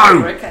 see No. each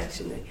other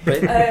occasionally.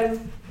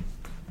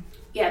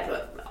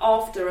 But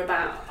after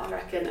about, I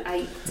reckon,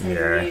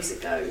 8-10 years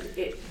ago,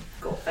 it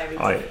got very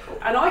difficult.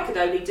 And I could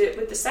only do it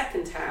with the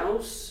second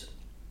house.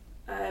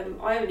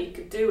 I only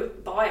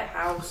could buy a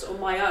house on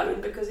my own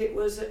because it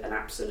was an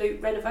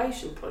absolute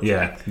renovation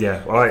project.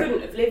 Yeah. I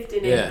couldn't have lived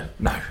in it.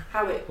 No.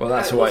 Well,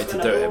 that's the way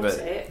to do it. But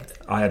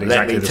I had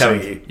exactly let me the tell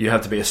same. you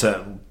have to be a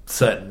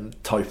certain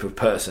type of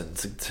person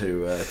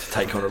to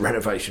take on a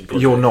renovation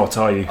project. You're not,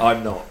 are you?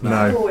 I'm not.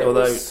 No. It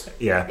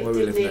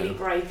did nearly now.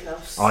 break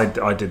us.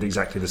 I did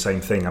exactly the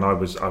same thing, and I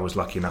was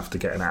lucky enough to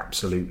get an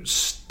absolute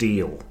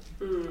steal.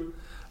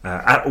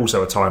 At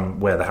also a time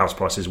where the house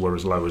prices were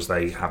as low as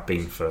they have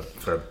been for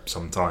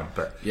some time.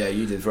 But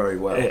you did very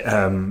well.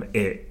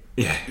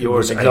 You're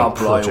an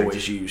example I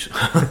always use.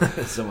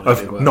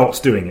 of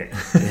not doing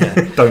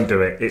it. Don't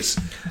do it.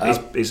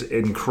 It's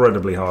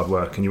incredibly hard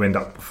work, and you end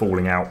up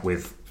falling out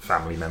with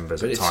family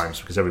members at times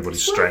because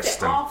everybody's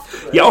stressed.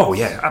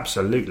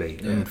 Absolutely.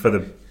 Yeah. And for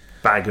the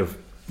bag of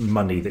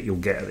money that you'll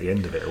get at the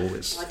end of it all,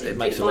 it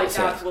makes a lot of sense.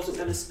 My dad wasn't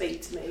going to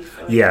speak to me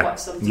for quite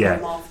some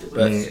time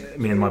afterwards.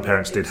 Me and my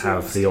parents did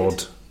have the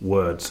odd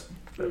words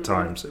at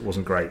times. It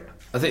wasn't great.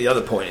 I think the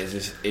other point is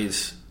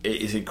it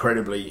is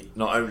incredibly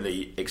not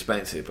only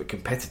expensive but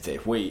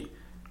competitive. We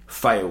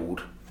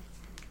failed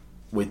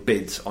with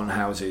bids on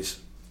houses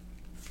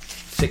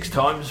 6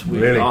 times.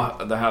 Really?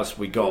 The house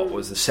we got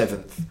was the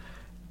 7th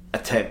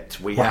attempt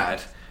we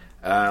had,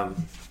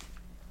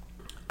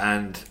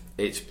 and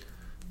it's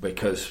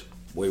because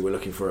we were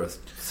looking for a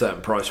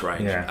certain price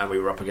range, and we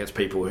were up against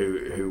people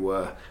who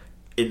were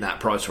in that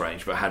price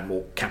range but had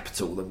more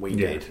capital than we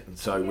did, and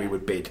so we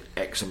would bid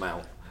X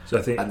amount,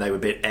 and they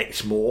would bid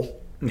X more,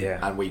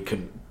 and we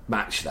couldn't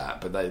match that.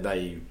 But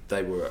they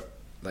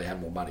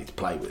had more money to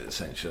play with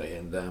essentially,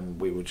 and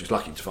we were just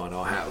lucky to find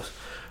our house.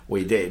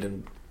 We did,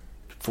 and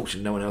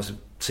fortunately, no one else had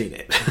seen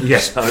it.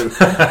 Yes, so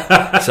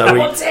we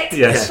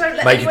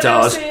make it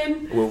ours.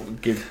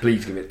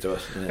 Please give it to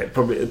us. Yeah.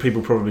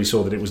 People probably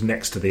saw that it was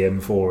next to the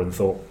M4 and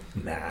thought,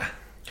 nah.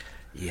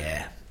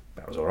 Yeah,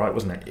 that was all right,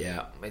 wasn't it?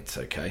 Yeah, it's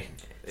okay.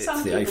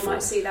 Some people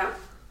might see that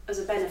as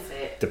a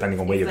benefit,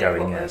 depending on where you're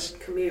going. Yes,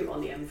 commute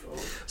on the M4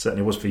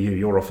 certainly was for you.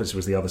 Your office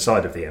was the other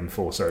side of the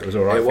M4, so it was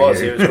all right.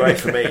 It was great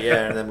for me.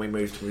 Yeah, and then we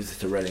moved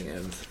to Reading,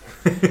 and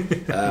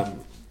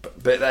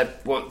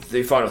what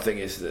the final thing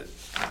is that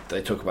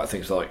they talk about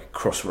things like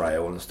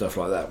Crossrail and stuff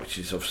like that, which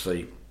is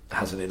obviously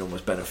has an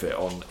enormous benefit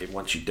on it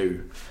once you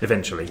do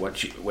eventually.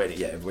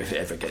 If it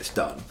ever gets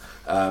done,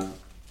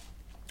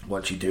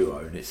 once you do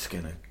own, it's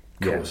going to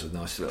cause a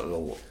nice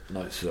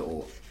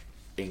little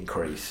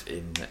increase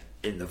in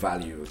the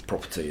value of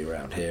property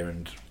around here,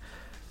 and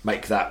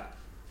make that.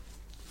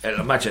 And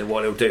imagine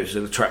what it'll do is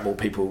it'll attract more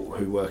people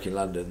who work in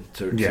London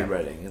to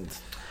Reading, and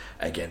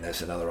again,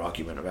 there's another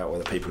argument about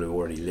whether people who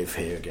already live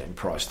here are getting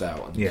priced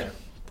out, and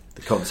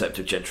the concept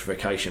of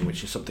gentrification,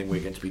 which is something we're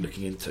going to be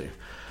looking into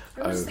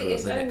over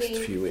the next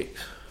few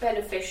weeks.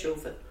 Beneficial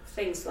for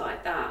things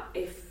like that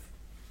if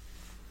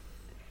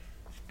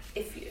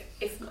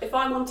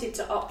I wanted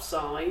to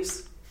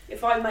upsize,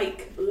 if I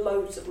make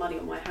loads of money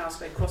on my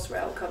house when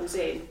Crossrail comes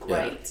in,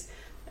 great.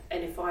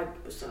 And if I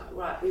was like,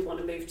 right, we want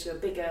to move to a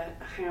bigger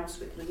house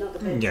with another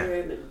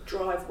bedroom and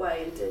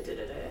driveway and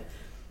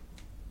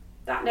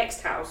that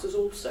next house has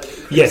also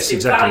increased Yes, in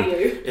exactly.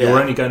 value. You're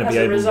only going to as be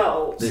a able.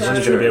 result. You're So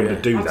only going to be able to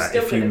yeah. do I'm that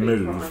still if you gonna be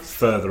move priced.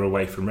 further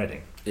away from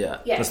Reading. Yeah.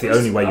 Yeah, That's the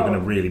only way you're going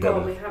to really be able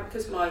God, to. we have,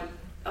 because my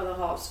other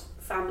half's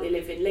family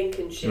live in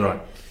Lincolnshire.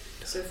 Right.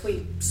 So if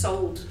we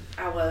sold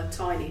our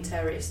tiny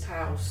terraced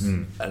house,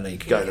 And then you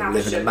could go and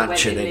live in a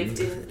mansion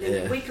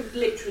we could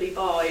literally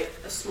buy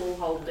a small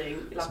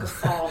holding, like a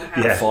farmhouse,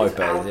 Yeah. with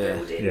 5-bed,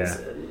 outbuildings, Yeah.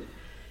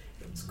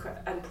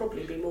 and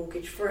probably be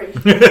mortgage free.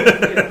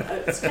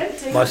 It's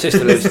tempting. My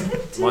sister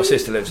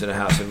lives in a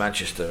house in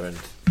Manchester, and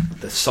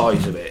the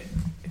size of it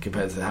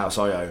compared to the house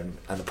I own,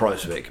 and the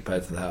price of it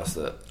compared to the house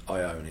that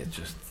I own, it's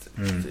just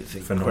it's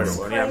incredible. It's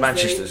And, yeah,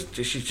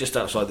 crazy. she's just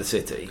outside the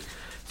city.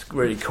 It's a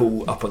really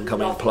cool up and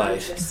coming Love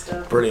place,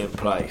 Manchester. brilliant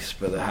place,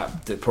 but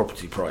the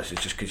property price is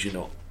just because you're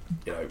not,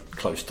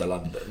 close to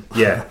London.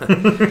 Yeah.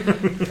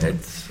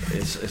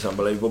 It's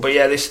unbelievable. But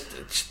yeah,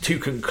 to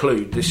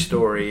conclude, this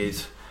story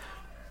is,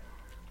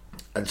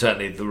 and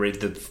certainly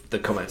the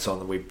comments on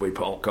that we go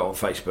on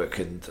Facebook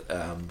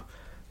and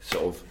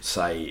sort of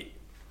say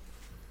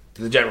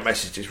the general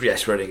message is,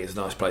 yes, Reading is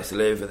a nice place to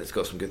live and it's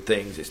got some good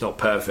things. It's not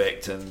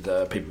perfect, and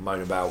people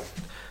moan about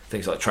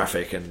things like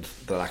traffic and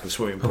the lack of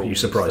swimming pools You and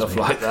surprised stuff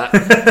me. like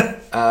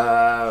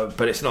that.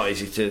 But it's not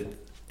easy to.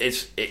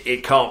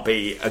 It can't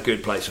be a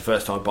good place for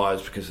first time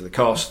buyers because of the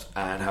cost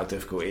and how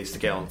difficult it is to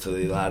get onto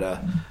the ladder.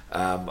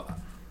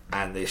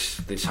 And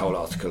this whole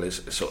article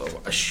is sort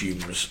of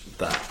assumes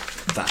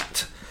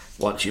that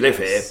once you live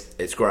here,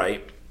 it's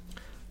great,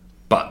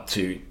 but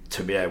to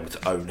be able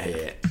to own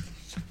here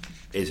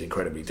is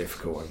incredibly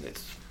difficult, and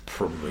it's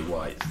probably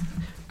why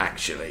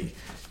actually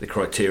the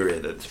criteria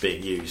that's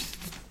being used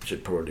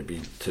should probably be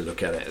to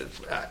look at it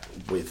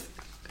with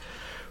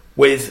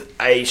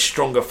a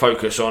stronger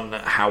focus on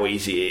how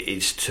easy it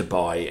is to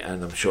buy.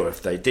 And I'm sure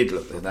if they did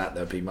look at that,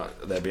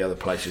 there'd be other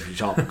places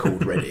which aren't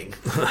called Reading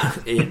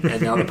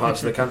in other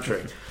parts of the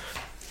country.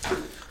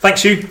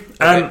 Thanks, Hugh.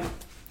 Okay.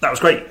 That was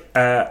great.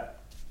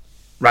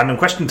 Random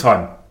question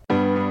time.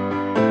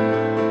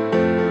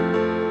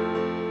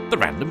 The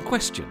random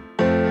question.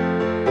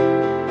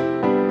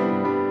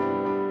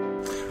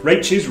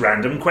 Rachel's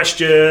random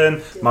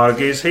question.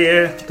 Marg is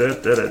here. Da,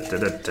 da, da, da,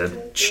 da, da.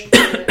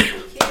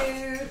 Thank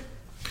you.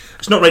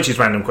 It's not Rachel's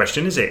random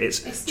question, is it?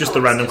 It's just not,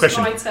 the random it's just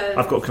question. my turn.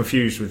 I've got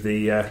confused with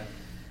the.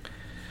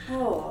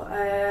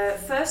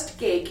 First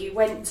gig you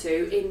went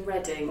to in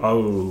Reading.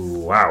 Oh,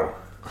 wow.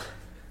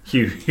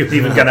 Hugh, you're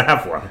even going to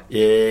have one?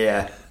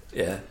 Yeah.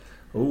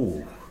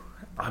 Ooh.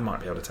 I might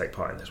be able to take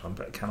part in this one,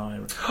 but can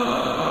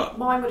I?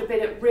 Mine would have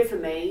been at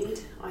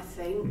Rivermead, I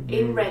think,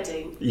 in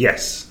Reading.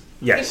 Yes. I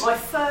Yes. think my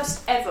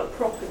first ever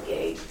proper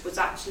gig was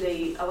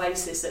actually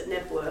Oasis at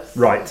Nebworth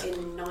Right.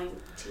 in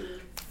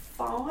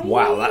 95.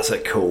 Wow, that's a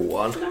cool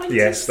one. 96.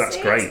 Yes, that's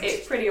great.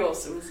 It's pretty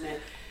awesome, isn't it?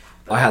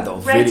 I had that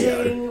on video.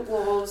 Reading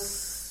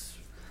was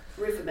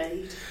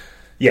Rivermead,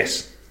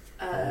 Yes.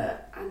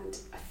 and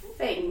I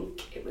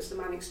think it was the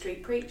Manning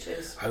Street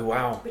Preachers, Oh,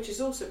 wow. which is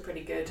also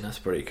pretty good. That's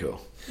pretty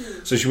cool.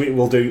 So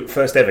we'll do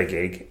first ever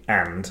gig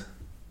and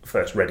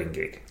first Reading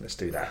gig. Let's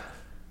do that.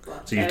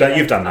 Well, So you've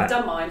done that. I've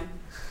done mine.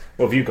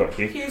 What have you got,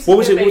 Hugh? Hughes What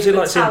was it? Giving, What was it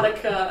like seeing?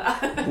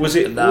 Metallica. Was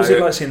it No.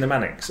 like seeing the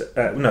Manics?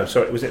 No,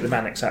 sorry. Was it the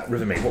Manics at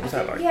Rivermead? What was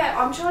that like? Yeah,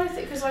 I'm trying to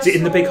think because I Was it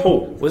in the saw- big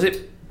hall? Was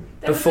it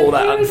There before was a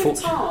that period of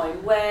unfortunate?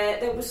 time where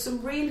there was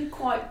some really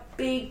quite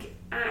big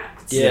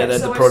acts. Yeah, they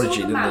had so the Prodigy, I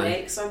saw the didn't they?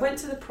 Manics. I went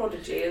to the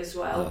Prodigy as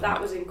well. Oh.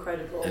 That was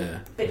incredible. Yeah.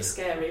 Bit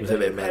scary, It was but a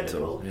bit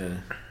incredible. mental. Yeah.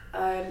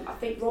 I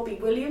think Robbie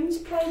Williams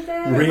played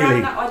there. Really?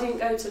 Around that, I didn't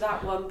go to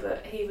that one,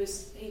 but he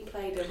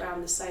played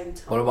around the same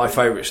time. One of my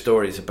favourite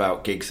stories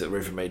about gigs at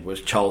Rivermead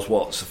was Charles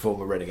Watts, the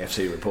former Reading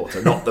FC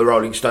reporter, not the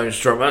Rolling Stones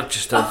drummer,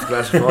 just to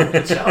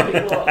classify.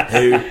 Charlie Watts.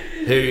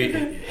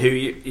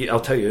 who I'll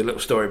tell you a little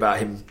story about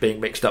him being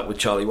mixed up with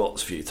Charlie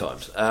Watts a few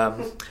times.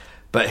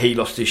 But he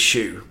lost his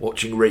shoe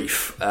watching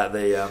Reef at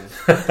the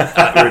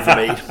at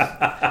Rivermead,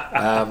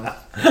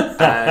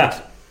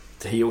 and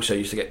he also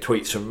used to get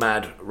tweets from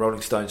mad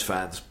Rolling Stones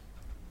fans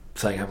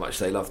saying how much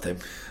they loved him,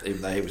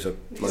 even though he was a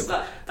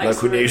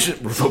local news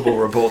football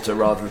reporter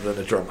rather than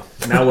a drummer.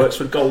 Now works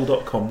for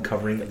Goal.com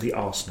covering the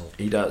Arsenal.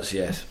 He does,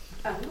 yes.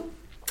 Oh.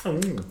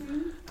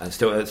 And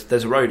still,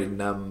 there's a road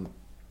in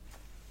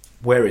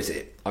where is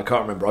it? I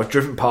can't remember. I've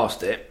driven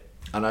past it,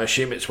 and I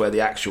assume it's where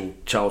the actual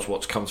Charles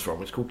Watts comes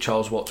from. It's called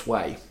Charles Watts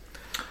Way,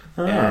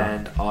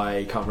 and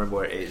I can't remember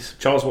where it is.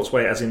 Charles Watts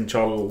Way, as in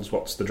Charles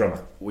Watts, the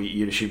drummer.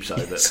 You'd assume so.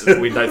 Yes. That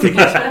we don't think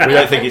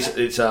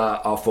it's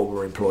our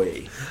former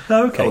employee.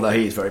 Oh, okay. Although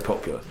he is very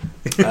popular.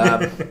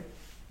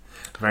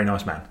 Very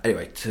nice man.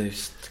 Anyway, to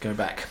go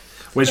back.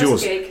 Where's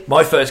yours? Gig.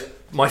 My first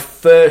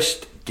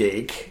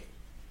gig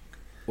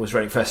was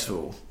Reading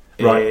Festival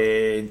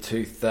in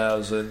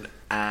 2005.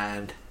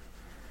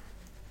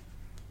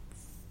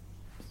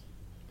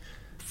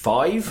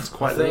 That's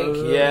quite I think.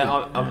 low.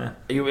 Yeah,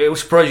 it will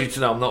surprise you to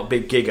know I'm not a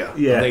big gigger.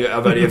 Yeah. I think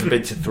I've only ever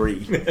been to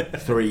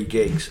three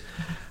gigs.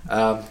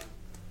 I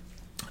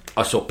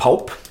saw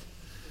Pulp.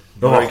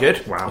 Very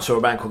good. Wow. I saw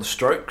a band called The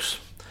Strokes.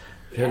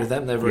 Have you heard of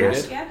them? They're very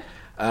Yes. good. Yeah.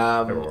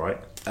 They're all right.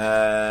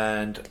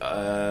 and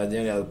the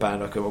only other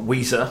band I could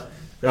Weezer.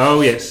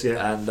 Oh yes,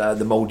 yeah. And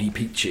the Mouldy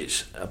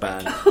Peaches, a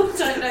band. I don't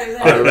know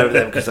that. I remember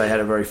them because they had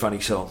a very funny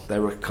song. They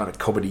were a kind of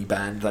comedy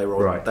band. They were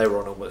on. Right. They were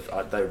on almost.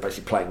 They were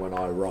basically playing when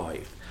I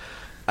arrived.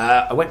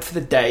 I went for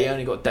the day. I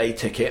only got a day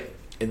ticket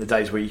in the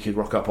days where you could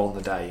rock up on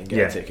the day and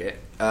get a ticket.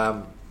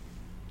 But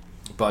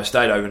I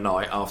stayed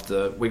overnight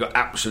after we got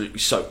absolutely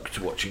soaked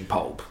watching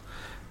Pulp,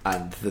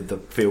 and the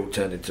field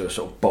turned into a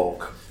sort of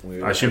bog.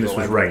 I assume this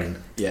was rain.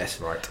 Yes.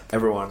 Right.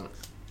 Everyone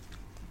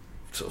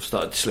sort of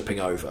started slipping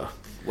over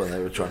when they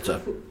were trying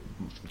to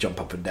jump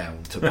up and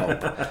down to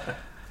Pulp.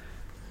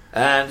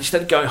 And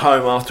instead of going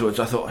home afterwards,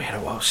 I thought,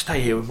 I'll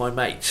stay here with my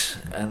mates.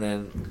 And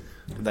then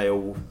they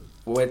all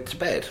went to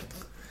bed.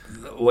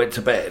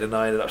 And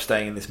I ended up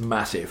staying in this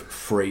massive,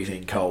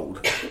 freezing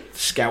cold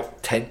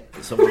scout tent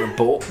that someone had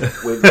bought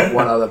with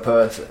one other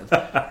person,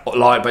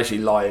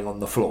 basically lying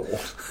on the floor,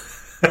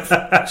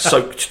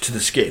 soaked to the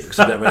skin because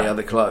I didn't have any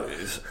other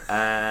clothes.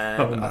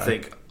 And I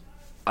think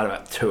at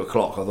about 2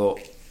 o'clock, I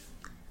thought,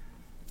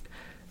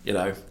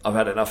 I've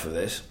had enough of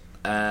this,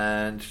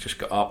 and just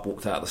got up,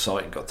 walked out of the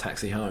site, and got a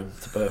taxi home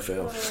to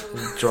Burfield.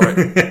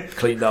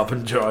 Cleaned up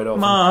and dried off.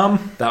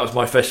 Mum, that was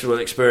my festival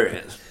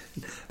experience.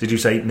 Did you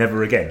say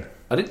never again?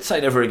 I didn't say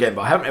never again,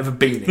 but I haven't ever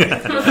been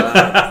again.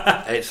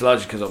 It's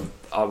largely because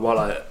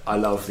I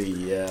love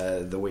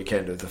the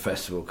weekend of the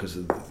festival because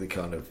of the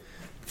kind of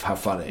how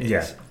fun it is.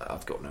 Yeah.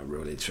 I've got no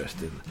real interest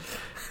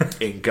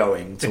in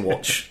going to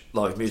watch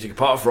live music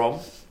apart from.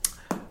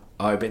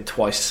 I've been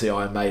twice to see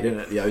Iron Maiden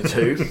at the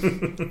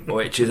O2,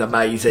 which is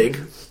amazing.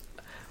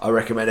 I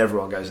recommend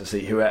everyone goes and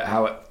see who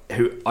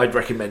I'd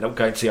recommend not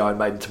going to see Iron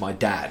Maiden to my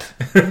dad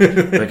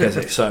because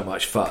it's so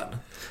much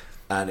fun,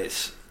 and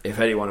it's if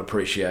anyone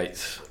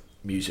appreciates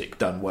music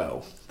done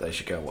well, they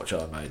should go and watch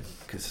Iron Maiden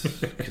because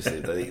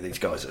these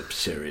guys are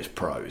serious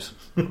pros,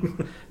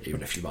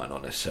 even if you might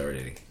not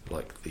necessarily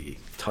like the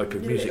type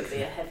of music. It'd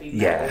be a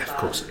heavy of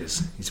course it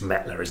is. He's a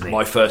metaler, isn't he?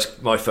 My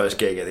first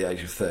gig at the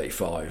age of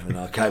 35, and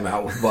I came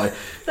out with my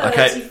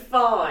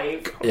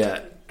 35. Yeah.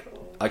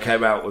 I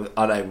came out with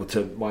unable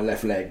to. My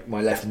left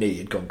knee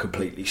had gone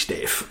completely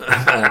stiff,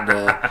 and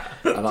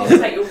Did you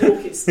take your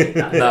walking stick?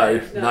 No.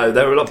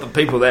 There were a lot of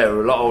people there who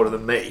were a lot older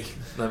than me.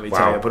 Let me Wow.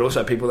 tell you, but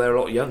also people there a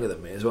lot younger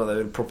than me as well. They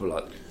were proper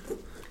like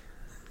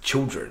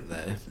children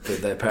there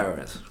with their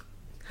parents,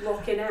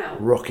 rocking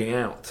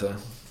out to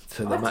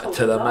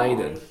the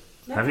Maiden.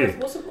 No, Have you? It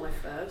wasn't my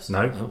first.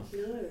 No. No,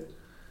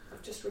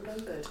 I've just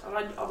remembered.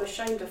 I'm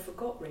ashamed I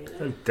forgot. Really.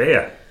 Oh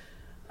dear.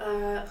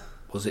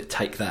 Was it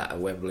Take That at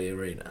Wembley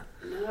Arena?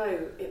 No,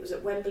 it was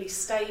at Wembley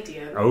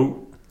Stadium.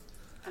 Oh.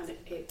 And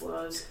it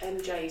was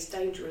MJ's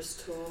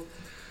Dangerous Tour when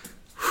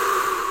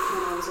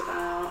I was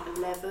about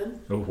 11.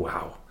 Oh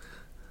wow.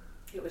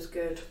 It was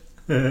good.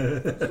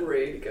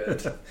 Really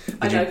good.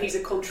 I know he's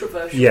a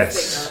controversial figure.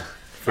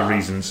 For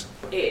reasons.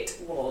 It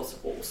was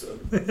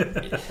awesome.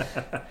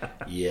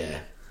 Yeah.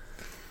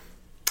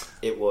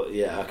 It was.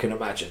 Yeah, I can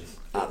imagine.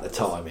 At the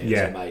time, it was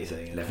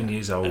amazing. 11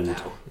 years old. Yeah,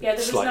 there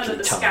was none of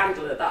the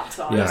scandal at that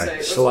time. No. So it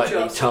was Slightly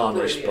just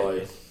tarnished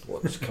brilliant. by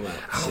what's come out.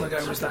 How long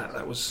ago was that?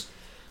 That was.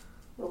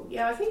 Well,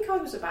 yeah, I think I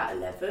was about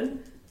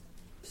 11.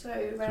 So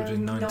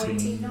around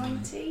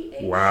 1990.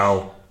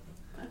 Wow.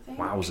 I think.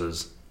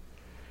 Wowzers.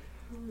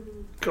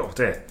 God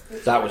dear.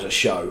 That was a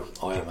show,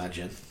 I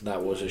imagine.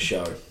 That was a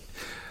show.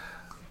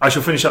 I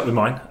shall finish up with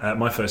mine.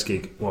 My first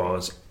gig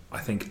was, I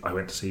think I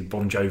went to see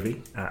Bon Jovi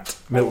at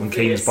Milton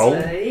Keynes Bowl.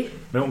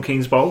 Milton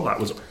Keynes Bowl. That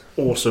was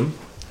awesome.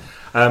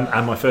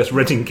 And my first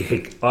Reading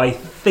gig, I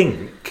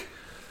think,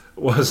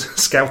 was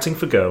Scouting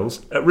for Girls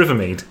at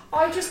Rivermead.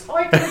 I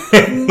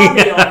put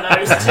money on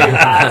those two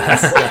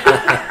bands.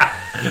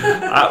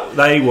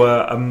 They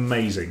were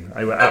amazing.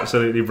 They were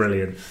absolutely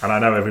brilliant. And I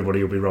know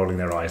everybody will be rolling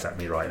their eyes at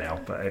me right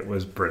now, but it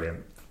was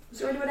brilliant. Was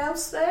there anyone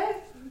else there?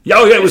 Yeah,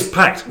 oh yeah, it was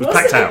packed. It was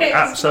packed out. it?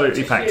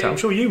 Absolutely Not packed just out. I'm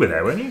sure you were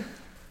there, weren't you?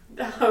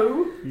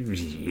 No.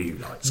 You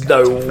like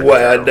No Scouting for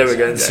way, I'd Girls. never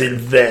go and see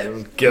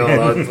them.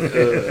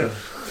 God.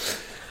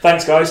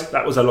 Thanks, guys.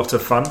 That was a lot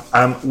of fun.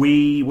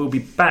 We will be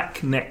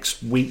back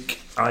next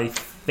week, I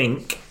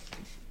think.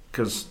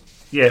 Because,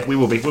 we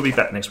will be. We'll be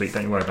back next week.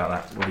 Don't you worry about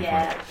that.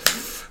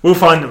 We'll be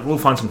fine. We'll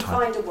find some time.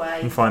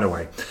 We'll find a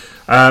way.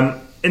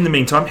 In the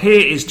meantime, here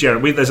is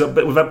Jeremy. We've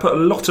put a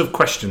lot of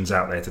questions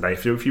out there today.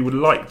 If you would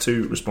like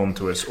to respond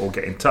to us or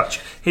get in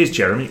touch, here's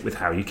Jeremy with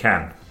how you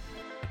can.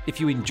 If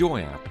you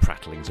enjoy our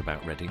prattlings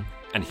about Reading,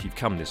 and if you've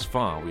come this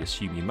far, we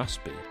assume you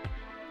must be,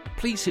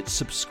 please hit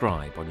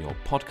subscribe on your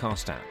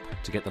podcast app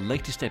to get the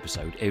latest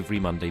episode every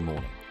Monday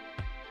morning.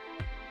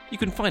 You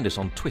can find us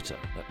on Twitter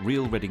at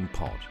Real Reading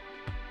Pod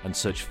and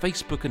search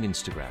Facebook and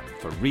Instagram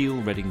for Real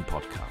Reading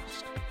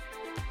Podcast.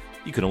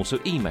 You can also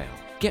email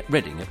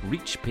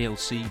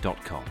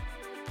getreading@reachplc.com.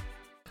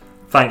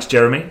 Thanks,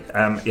 Jeremy.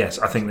 Yes,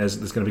 I think there's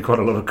going to be quite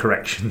a lot of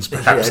corrections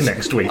perhaps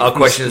next week. Our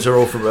questions are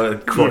all from a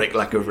chronic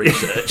lack of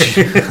research.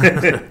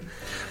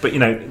 But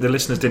the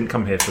listeners didn't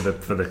come here for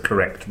the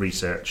correct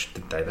research,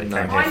 did they? They came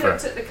here I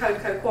looked at the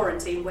Cocoa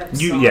Quarantine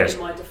website. Yes. In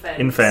my defence.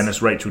 In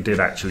fairness, Rachel did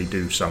actually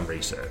do some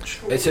research.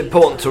 It's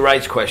important to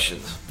raise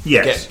questions.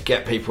 Yes.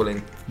 Get people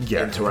in.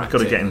 Yeah, interacting. you've got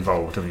to get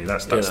involved, haven't you?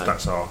 That's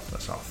our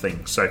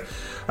thing. So,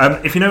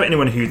 if you know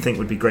anyone who you think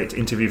would be great to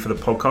interview for the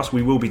podcast,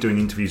 we will be doing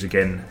interviews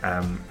again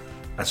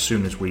as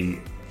soon as we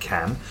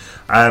can.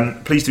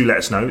 Please do let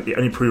us know. The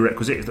only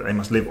prerequisite is that they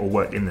must live or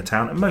work in the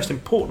town, and most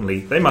importantly,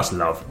 they must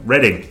love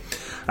Reading.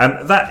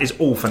 That is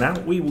all for now.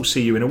 We will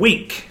see you in a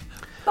week.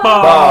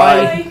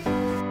 Bye.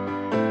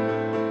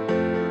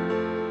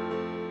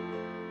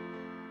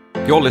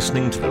 You're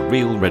listening to the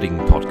Real Reading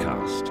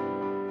Podcast.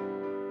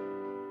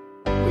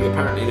 We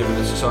apparently live in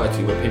a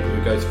society where people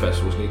who go to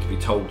festivals need to be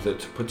told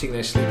that putting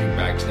their sleeping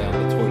bags down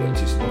the toilet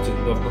is not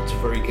a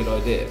very good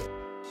idea.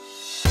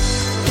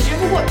 Did you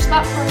ever watch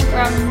that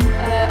programme,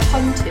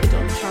 Hunted,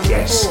 on Channel 4?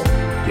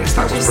 Yes,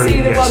 that Did was you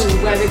see brilliant. the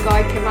one where the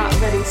guy came out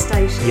of Reading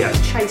Station Yeah.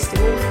 and chased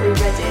him all through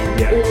Reading,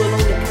 Yeah. all along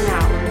the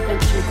canal, and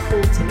eventually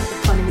caught him at the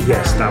Cunningham?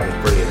 Yes, that was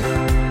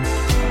brilliant.